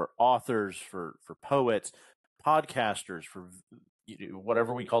musicians, for authors, for poets, podcasters, for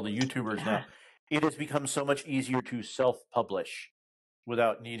whatever we call the YouTubers now. it has become so much easier to self-publish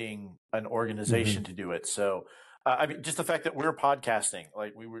without needing an organization to do it. So, I mean, just the fact that we're podcasting,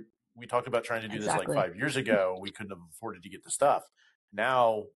 like we talked about trying to do this like 5 years ago, we couldn't have afforded to get the stuff.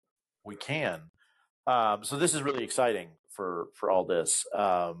 Now we can. So this is really exciting for all this.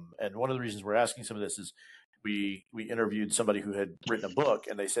 And one of the reasons we're asking some of this is we interviewed somebody who had written a book,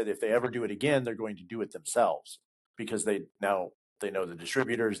 and they said if they ever do it again, they're going to do it themselves because they know the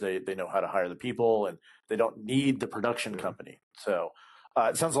distributors, they know how to hire the people, and they don't need the production company. So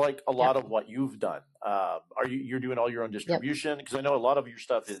it sounds like a lot of what you've done. You're doing all your own distribution? Because I know a lot of your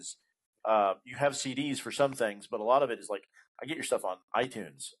stuff is you have CDs for some things, but a lot of it is like I get your stuff on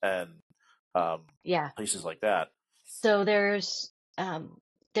iTunes and places like that. So there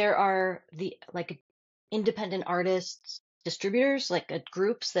are the like independent artists distributors, like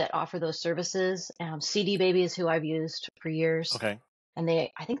groups that offer those services. CD Baby is who I've used for years. Okay. And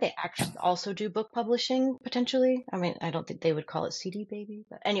I think they actually also do book publishing potentially. I mean, I don't think they would call it CD Baby,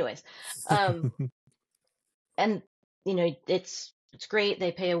 but anyways, and you know, it's great.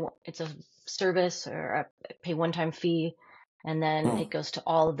 They pay it's a service or pay one-time fee, and then it goes to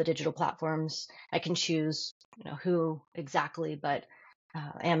all of the digital platforms. I can choose, who exactly, but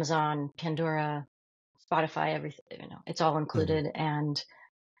Amazon, Pandora, Spotify, everything, it's all included. And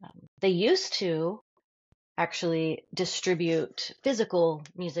they used to actually distribute physical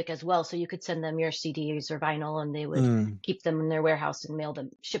music as well. So you could send them your CDs or vinyl and they would keep them in their warehouse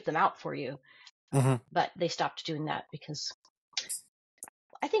and ship them out for you. But they stopped doing that because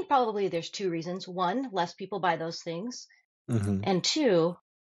I think probably there's two reasons. One, less people buy those things. And two,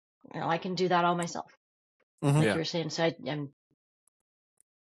 I can do that all myself. Like you were saying.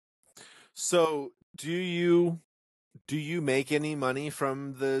 So do you make any money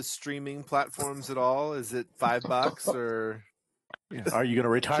from the streaming platforms at all? Is it $5 or are you going to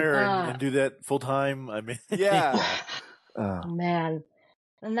retire and do that full time? I mean, man,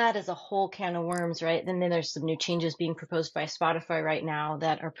 and that is a whole can of worms, right? And then there's some new changes being proposed by Spotify right now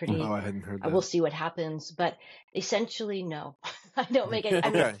that are pretty. Oh, I hadn't heard that. We'll see what happens, but essentially, no, I don't make it. I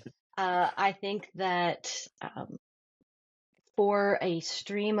mean, I think that for a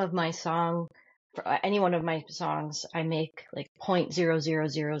stream of my song. For any one of my songs, I make like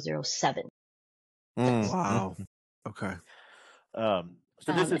 0.00007. Wow. Okay. So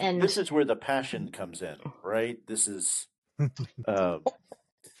this is where the passion comes in, right? This is where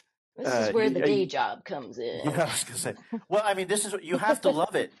the day job comes in. Yeah, I was gonna say. Well, I mean, this is what you have to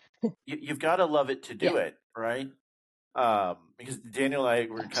love it. You've got to love it to do it, right? Because Daniel and I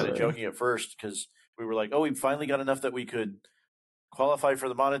were kind of joking at first because we were like, "Oh, we finally got enough that we could qualify for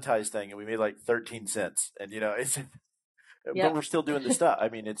the monetized thing," and we made like 13 cents. And it's, but we're still doing the stuff. I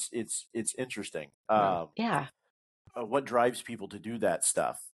mean, it's interesting. What drives people to do that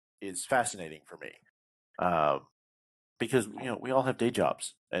stuff is fascinating for me, because we all have day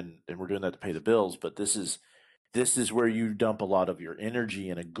jobs and we're doing that to pay the bills. But this is where you dump a lot of your energy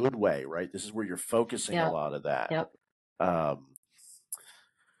in a good way, right? This is where you're focusing a lot of that.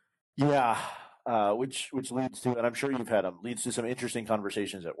 Which leads to, and I'm sure you've had them, leads to some interesting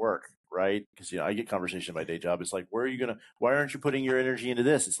conversations at work, right? Because I get conversation in my day job. It's like, why aren't you putting your energy into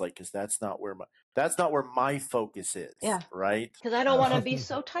this? It's like, because that's not where my focus is. Right. Because I don't want to be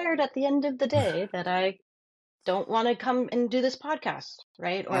so tired at the end of the day that I don't want to come and do this podcast,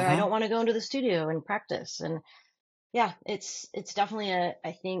 right? Or I don't want to go into the studio and practice. And it's definitely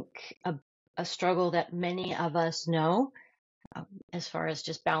I think a struggle that many of us know. As far as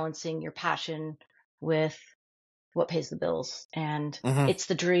just balancing your passion with what pays the bills. And it's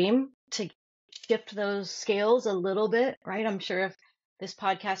the dream to shift those scales a little bit, right? I'm sure if this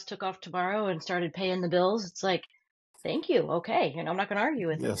podcast took off tomorrow and started paying the bills, it's like, thank you. Okay. I'm not going to argue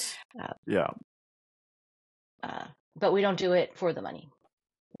with you. But we don't do it for the money.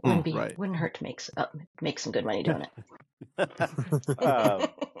 Wouldn't hurt to make some good money doing it.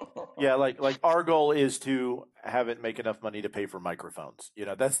 Like our goal is to have it make enough money to pay for microphones.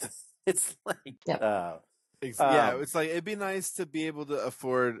 It's like, it's like, it'd be nice to be able to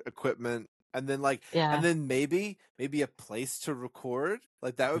afford equipment and then and then maybe a place to record.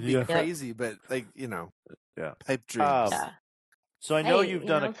 Like that would be crazy, but pipe dreams. So I know you've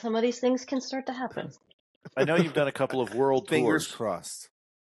done some of these things can start to happen. I know you've done a couple of world Fingers tours. crossed.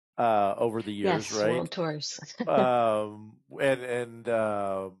 Over the years, right? World tours.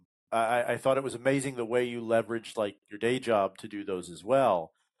 I thought it was amazing the way you leveraged like your day job to do those as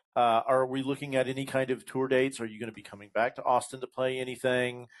well. Are we looking at any kind of tour dates? Are you going to be coming back to Austin to play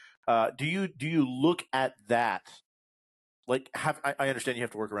anything? Do you look at that? Like, I understand you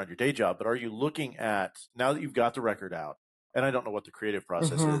have to work around your day job, but are you looking at, now that you've got the record out, and I don't know what the creative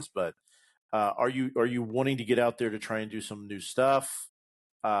process is, but Are you wanting to get out there to try and do some new stuff?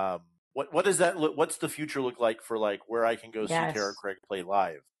 What does that look? What's the future look like for like where I can go see Tara Craig play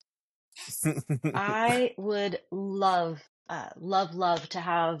live? I would love to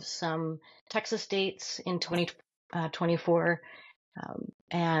have some Texas dates in 2024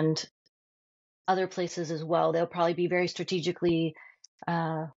 and other places as well. They'll probably be very strategically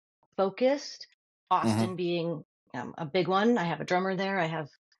focused. Austin being a big one. I have a drummer there. I have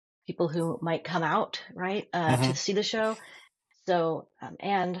people who might come out, right, to see the show. So,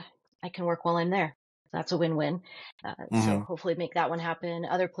 and I can work while I'm there. That's a win-win. So hopefully make that one happen.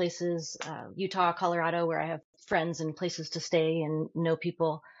 Other places, Utah, Colorado, where I have friends and places to stay and know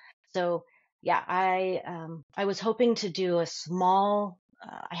people. So yeah, I was hoping to do a small,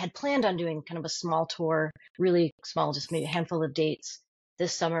 I had planned on doing kind of a small tour, really small, just maybe a handful of dates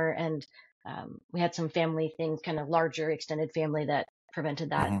this summer. And we had some family things, kind of larger extended family that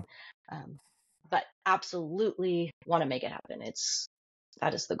prevented that. But absolutely want to make it happen.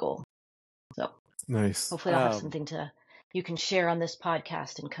 That is the goal. So nice. Hopefully I'll have something you can share on this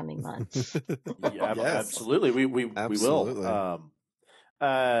podcast in coming months. Yeah, yes. Absolutely. We will.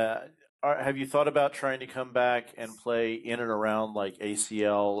 Have you thought about trying to come back and play in and around like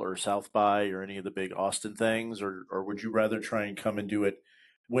ACL or South by or any of the big Austin things, or would you rather try and come and do it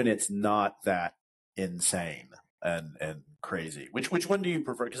when it's not that insane and crazy? Which one do you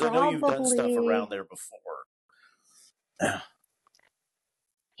prefer? Because I know you've done stuff around there before.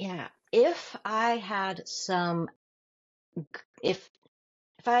 Yeah, if I had some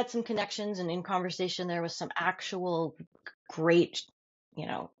connections and in conversation there was some actual great,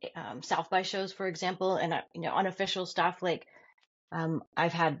 South by shows, for example, and unofficial stuff, like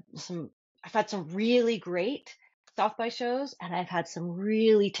I've had some really great South by shows, and I've had some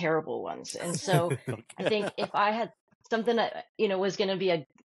really terrible ones. And so I think if I had something that was going to be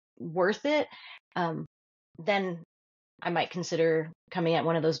worth it, then I might consider coming at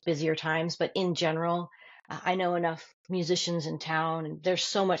one of those busier times. But in general, I know enough musicians in town, and there's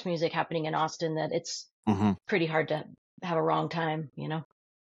so much music happening in Austin that it's pretty hard to have a wrong time,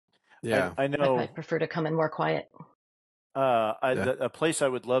 Yeah, I know. I prefer to come in more quiet. A place I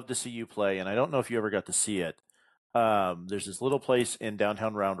would love to see you play, and I don't know if you ever got to see it. There's this little place in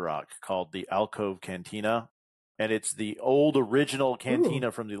downtown Round Rock called the Alcove Cantina, and it's the old original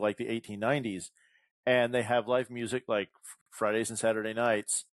cantina from the 1890s. And they have live music like Fridays and Saturday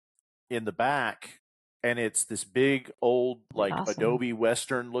nights in the back. And it's this big old Adobe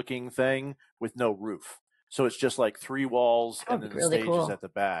Western looking thing with no roof. So it's just like 3 walls and then the stage is at the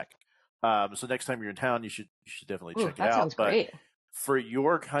back. So next time you're in town, you should definitely check it out. Sounds great. For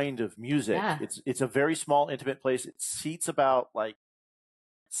your kind of music, it's a very small, intimate place. It seats about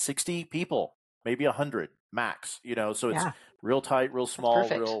 60 people, maybe 100 max, so it's real tight, real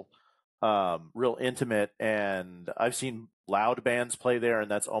small, real intimate. And I've seen loud bands play there,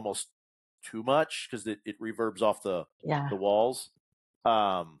 and that's almost too much because it reverbs off the walls.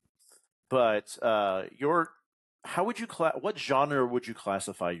 But how would you what genre would you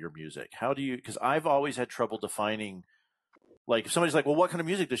classify your music? How do you? Because I've always had trouble defining. Like if somebody's like, "Well, what kind of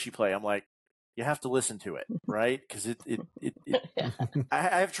music does she play?" I'm like, you have to listen to it, right? Because I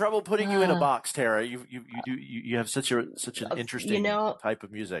have trouble putting you in a box, Tara. You have such an interesting type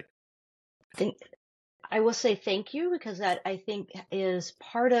of music. I will say thank you, because that I think is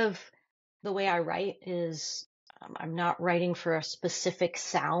part of the way I write. Is I'm not writing for a specific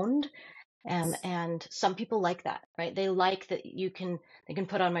sound, and some people like that, right? They like that they can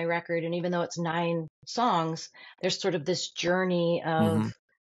put on my record, and even though it's 9 songs, there's sort of this journey of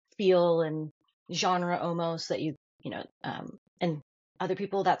feel and genre almost that and other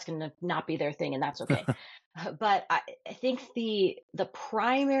people that's going to not be their thing, and that's okay. But I think the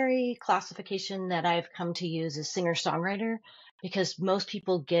primary classification that I've come to use is singer-songwriter, because most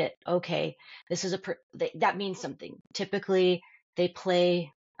people get, okay, this is that means something. Typically they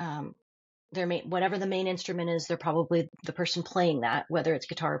play whatever the main instrument is, they're probably the person playing that, whether it's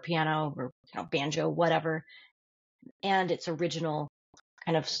guitar or piano or banjo, whatever. And it's original,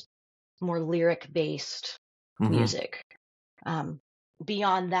 kind of more lyric based music.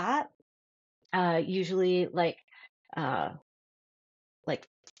 Beyond that, usually like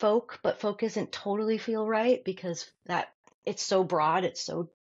folk, but folk isn't totally feel right because it's so broad, it's so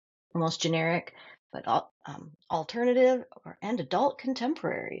almost generic. But alternative and adult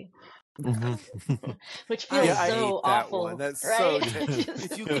contemporary. Which feels so awful. That That's right?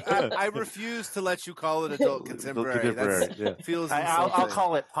 so. I refuse to let you call it adult contemporary. That feels. I'll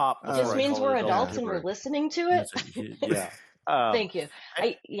call it pop. It just means we're adults and we're listening to it. Yeah. Thank you.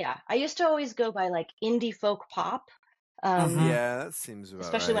 I used to always go by like indie folk pop, Yeah, that seems about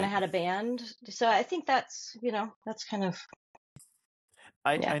especially right. when I had a band. So I think that's, that's kind of,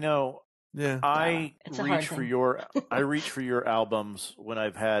 I know. Yeah. I it's a hard reach for thing. I reach for your albums when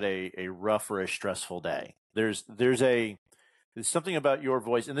I've had a rough or a stressful day. There's something about your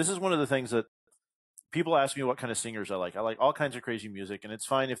voice, and this is one of the things that people ask me what kind of singers I like. I like all kinds of crazy music, and it's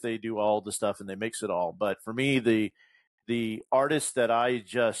fine if they do all the stuff and they mix it all. But for me, the artists that I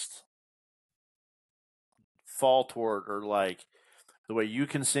just fall toward are like the way you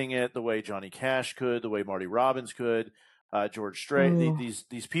can sing it, the way Johnny Cash could, the way Marty Robbins could, George Strait.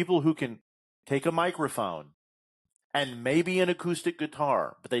 These people who can take a microphone and maybe an acoustic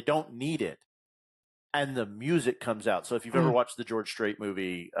guitar, but they don't need it, and the music comes out. So if you've ever watched the George Strait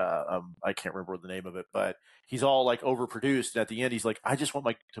movie, I can't remember the name of it, but he's all like overproduced, and at the end he's like, "I just want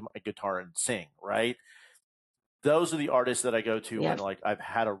my guitar and sing." Right? Those are the artists that I go to when like I've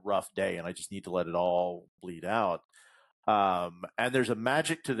had a rough day and I just need to let it all bleed out. And there's a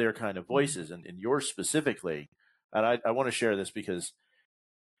magic to their kind of voices, and yours specifically. And I want to share this because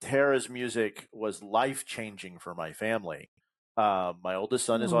Tara's music was life-changing for my family. My oldest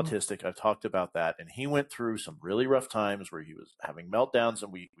son is autistic. I've talked about that. And he went through some really rough times where he was having meltdowns,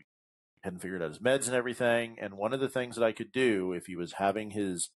 and we hadn't figured out his meds and everything. And one of the things that I could do if he was having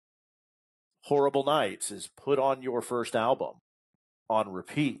his horrible nights is put on your first album on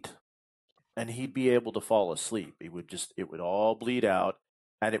repeat, and he'd be able to fall asleep. It would all bleed out.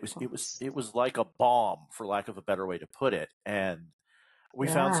 And it was like a balm, for lack of a better way to put it. And we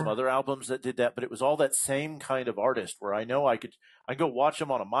found some other albums that did that, but it was all that same kind of artist where I know I go watch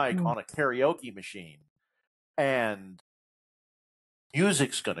them on a mic on a karaoke machine, and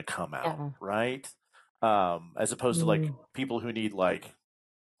music's going to come out, right? As opposed to like people who need like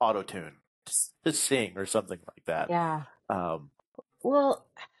auto tune to sing or something like that. Yeah. Well,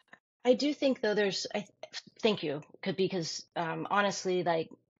 I do think though thank you, because honestly, like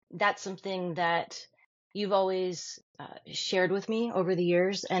that's something that you've always shared with me over the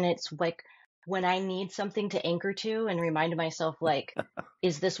years, and it's like when I need something to anchor to and remind myself, like,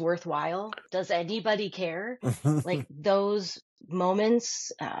 is this worthwhile? Does anybody care? Like those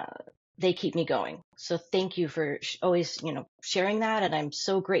moments, they keep me going. So thank you for always, sharing that, and I'm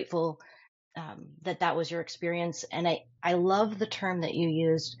so grateful that was your experience. And I love the term that you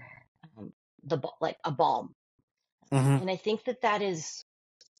used, like a balm. And I think that is,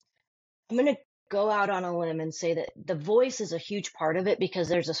 I'm going to go out on a limb and say that the voice is a huge part of it, because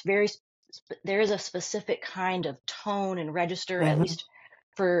there is a specific kind of tone and register, at least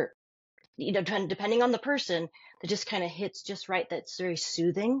for, depending on the person, that just kind of hits just right. That's very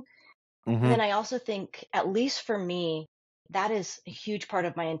soothing. And then I also think, at least for me, that is a huge part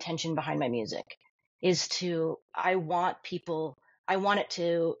of my intention behind my music, is I want it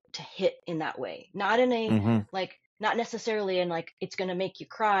to hit in that way, not in a like, not necessarily in like it's going to make you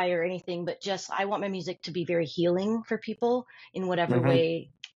cry or anything, but just I want my music to be very healing for people in whatever way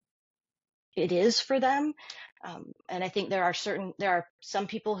it is for them. And I think there are some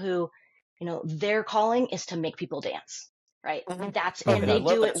people who, their calling is to make people dance, right? And they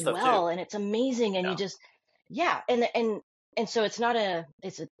do it well, and it's amazing. And you just, and so it's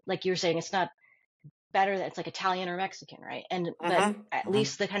like you were saying, it's not better that it's like Italian or Mexican, right? But at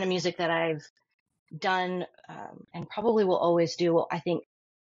least the kind of music that I've done, and probably will always do, I think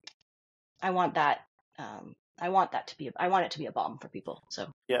I want that. I want it to be a balm for people. So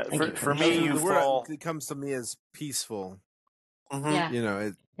yeah, for me, the word it comes to me as peaceful. Yeah.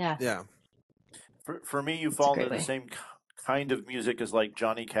 For me, you fall into the same kind of music as like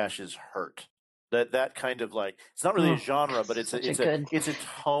Johnny Cash's "Hurt." That kind of like, it's not really a genre, but it's a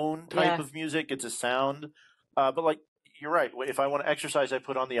tone type of music. It's a sound. But like, you're right. If I want to exercise, I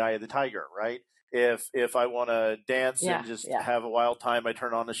put on the Eye of the Tiger, right? If I want to dance and just have a wild time, I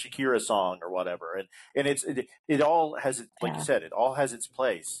turn on the Shakira song or whatever. And it all has, like you said, it all has its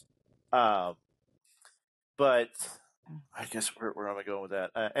place. But I guess where am I going with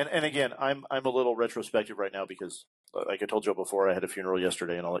that? And again, I'm a little retrospective right now because, like I told you before, I had a funeral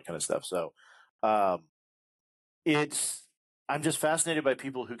yesterday and all that kind of stuff. So, I'm just fascinated by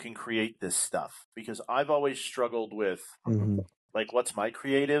people who can create this stuff, because I've always struggled with like, what's my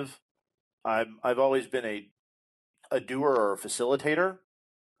creative? I've always been a doer or a facilitator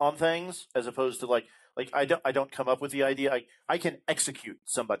on things, as opposed to like I don't come up with the idea. I can execute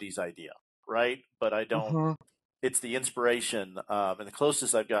somebody's idea, right? But I don't. It's the inspiration, and the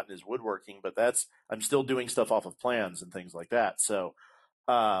closest I've gotten is woodworking. But I'm still doing stuff off of plans and things like that. So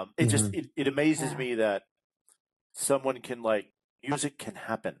it amazes me that someone can, like, music can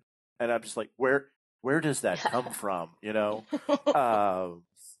happen, and I'm just like, where does that come from?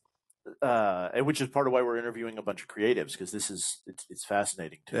 and which is part of why we're interviewing a bunch of creatives, because it's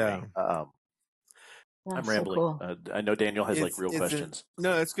fascinating to me. I'm rambling. So cool. I know Daniel has like real questions.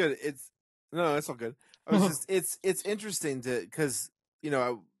 No, it's good. It's all good. I was just it's interesting because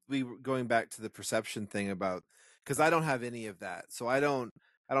we were going back to the perception thing about, because I don't have any of that, so I don't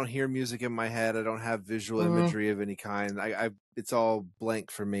hear music in my head. I don't have visual imagery of any kind. I it's all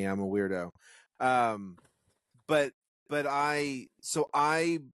blank for me. I'm a weirdo. But a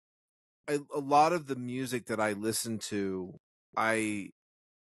lot of the music that I listen to, it's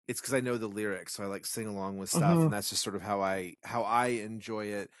because I know the lyrics, so I like sing along with stuff, and that's just sort of how I enjoy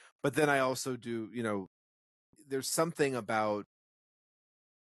it. But then I also do, there's something about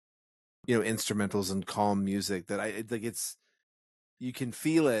instrumentals and calm music that I like. It's, you can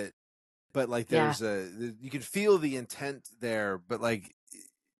feel it, but like there's you can feel the intent there, but like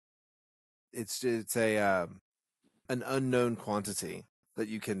it's a an unknown quantity that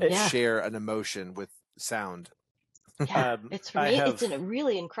you can share an emotion with sound. Yeah, it's a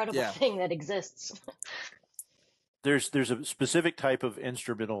really incredible thing that exists. There's a specific type of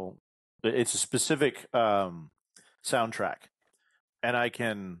instrumental. It's a specific soundtrack, and I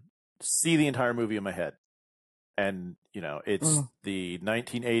can see the entire movie in my head. And it's the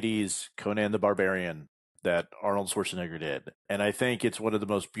 1980s Conan the Barbarian that Arnold Schwarzenegger did, and I think it's one of the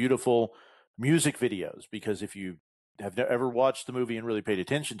most beautiful music videos, because if you have ever watched the movie and really paid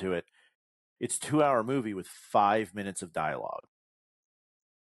attention to it, it's a 2-hour movie with 5 minutes of dialogue.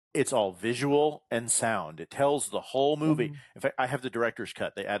 It's all visual and sound. It tells the whole movie. In fact, I have the director's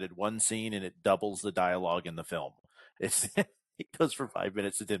cut. They added one scene and it doubles the dialogue in the film. It goes from 5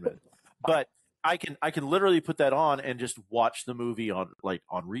 minutes to 10 minutes. But I can literally put that on and just watch the movie on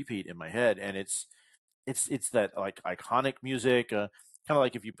repeat in my head, and it's that like iconic music, kind of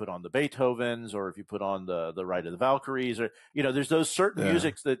like if you put on the Beethovens, or if you put on the Ride of the Valkyries, or there's those certain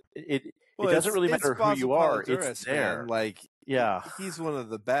musics that it doesn't really matter who you are. It's there. Man. Like, he's one of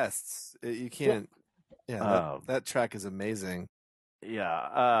the best. You can't. That track is amazing.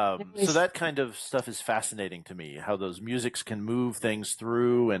 Yeah. So that kind of stuff is fascinating to me, how those musics can move things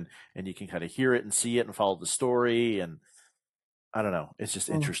through, and you can kind of hear it and see it and follow the story. And I don't know, it's just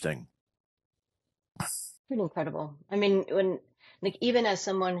interesting. Pretty incredible. I mean, even as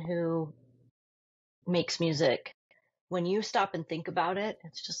someone who makes music, when you stop and think about it,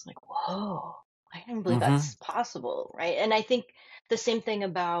 it's just like, whoa, I can't believe that's possible. Right. And I think the same thing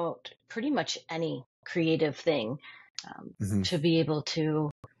about pretty much any creative thing. To be able to,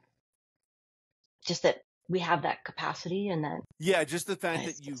 just that we have that capacity, and that just the fact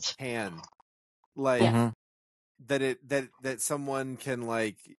that you can, like, that someone can,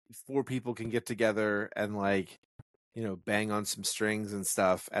 like, 4 people can get together and, like, bang on some strings and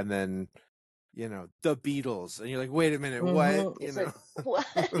stuff, and then the Beatles, and you're like, wait a minute, what? Like, what?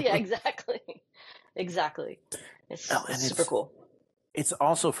 Yeah, exactly. It's super cool. It's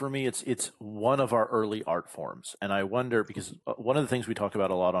also, for me, it's one of our early art forms. And I wonder, because one of the things we talk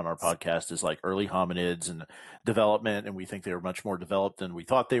about a lot on our podcast is like early hominids and development, and we think they were much more developed than we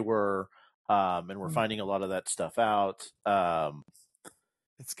thought they were. And we're finding a lot of that stuff out.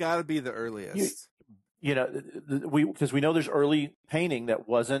 It's got to be the earliest. Because we know there's early painting that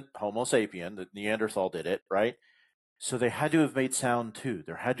wasn't Homo sapien, that Neanderthal did it, right? So they had to have made sound too.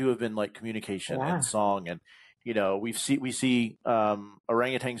 There had to have been like communication and song, and we see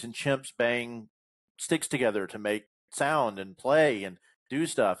orangutans and chimps bang sticks together to make sound and play and do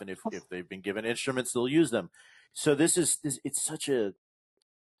stuff. And if they've been given instruments, they'll use them. So it's such a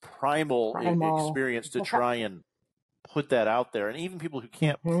primal experience to try and put that out there. And even people who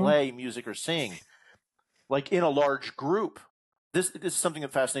can't play music or sing, like in a large group, this is something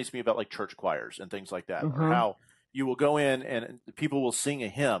that fascinates me about like church choirs and things like that, or how you will go in and people will sing a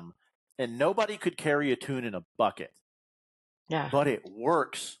hymn, and nobody could carry a tune in a bucket. Yeah. But it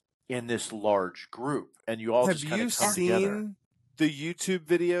works in this large group, and you all just kind of come together. Have you seen the YouTube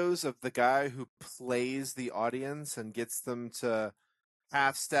videos of the guy who plays the audience and gets them to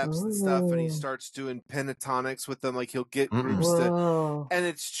half steps and stuff, and he starts doing pentatonics with them? Like, he'll get groups to, and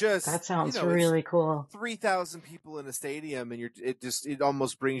it's just, that sounds really cool. 3,000 people in a stadium, and it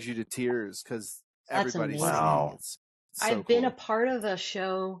almost brings you to tears because everybody's amazing. wow. So I've been a part of a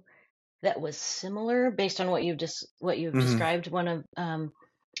show that was similar, based on what you've described. One of I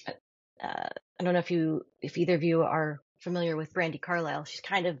don't know if either of you are familiar with Brandi Carlile. She's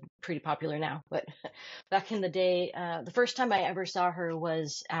kind of pretty popular now, but back in the day, the first time I ever saw her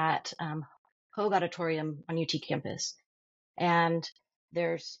was at Hoag Auditorium on UT campus. And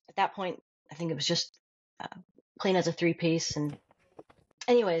at that point, I think it was just playing as a 3-piece, and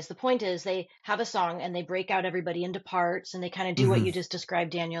anyways, the point is they have a song and they break out everybody into parts and they kind of do what you just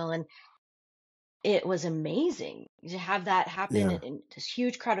described, Daniel. And it was amazing to have that happen in this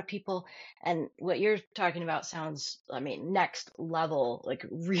huge crowd of people. And what you're talking about sounds, I mean, next level, like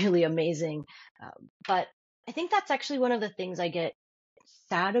really amazing. But I think that's actually one of the things I get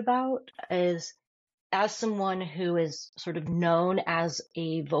sad about is, as someone who is sort of known as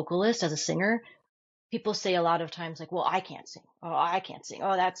a vocalist, as a singer, people say a lot of times like, well, I can't sing. Oh, I can't sing.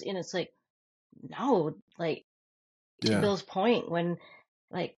 Oh, that's, and it's like, no, like to Bill's point, when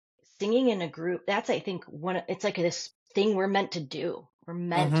like singing in a group, that's, I think it's like this thing we're meant to do. We're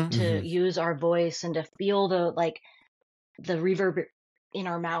meant to use our voice and to feel the reverb in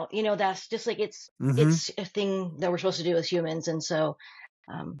our mouth. You know, that's just like, it's a thing that we're supposed to do as humans. And so,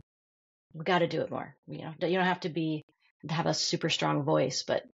 we got to do it more. You know, you don't have to have a super strong voice,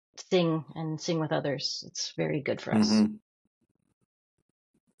 but sing with others. It's very good for us.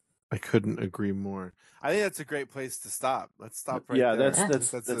 I couldn't agree more. I think that's a great place to stop. Let's stop right there. Yeah,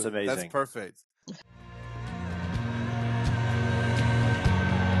 that's amazing. That's perfect.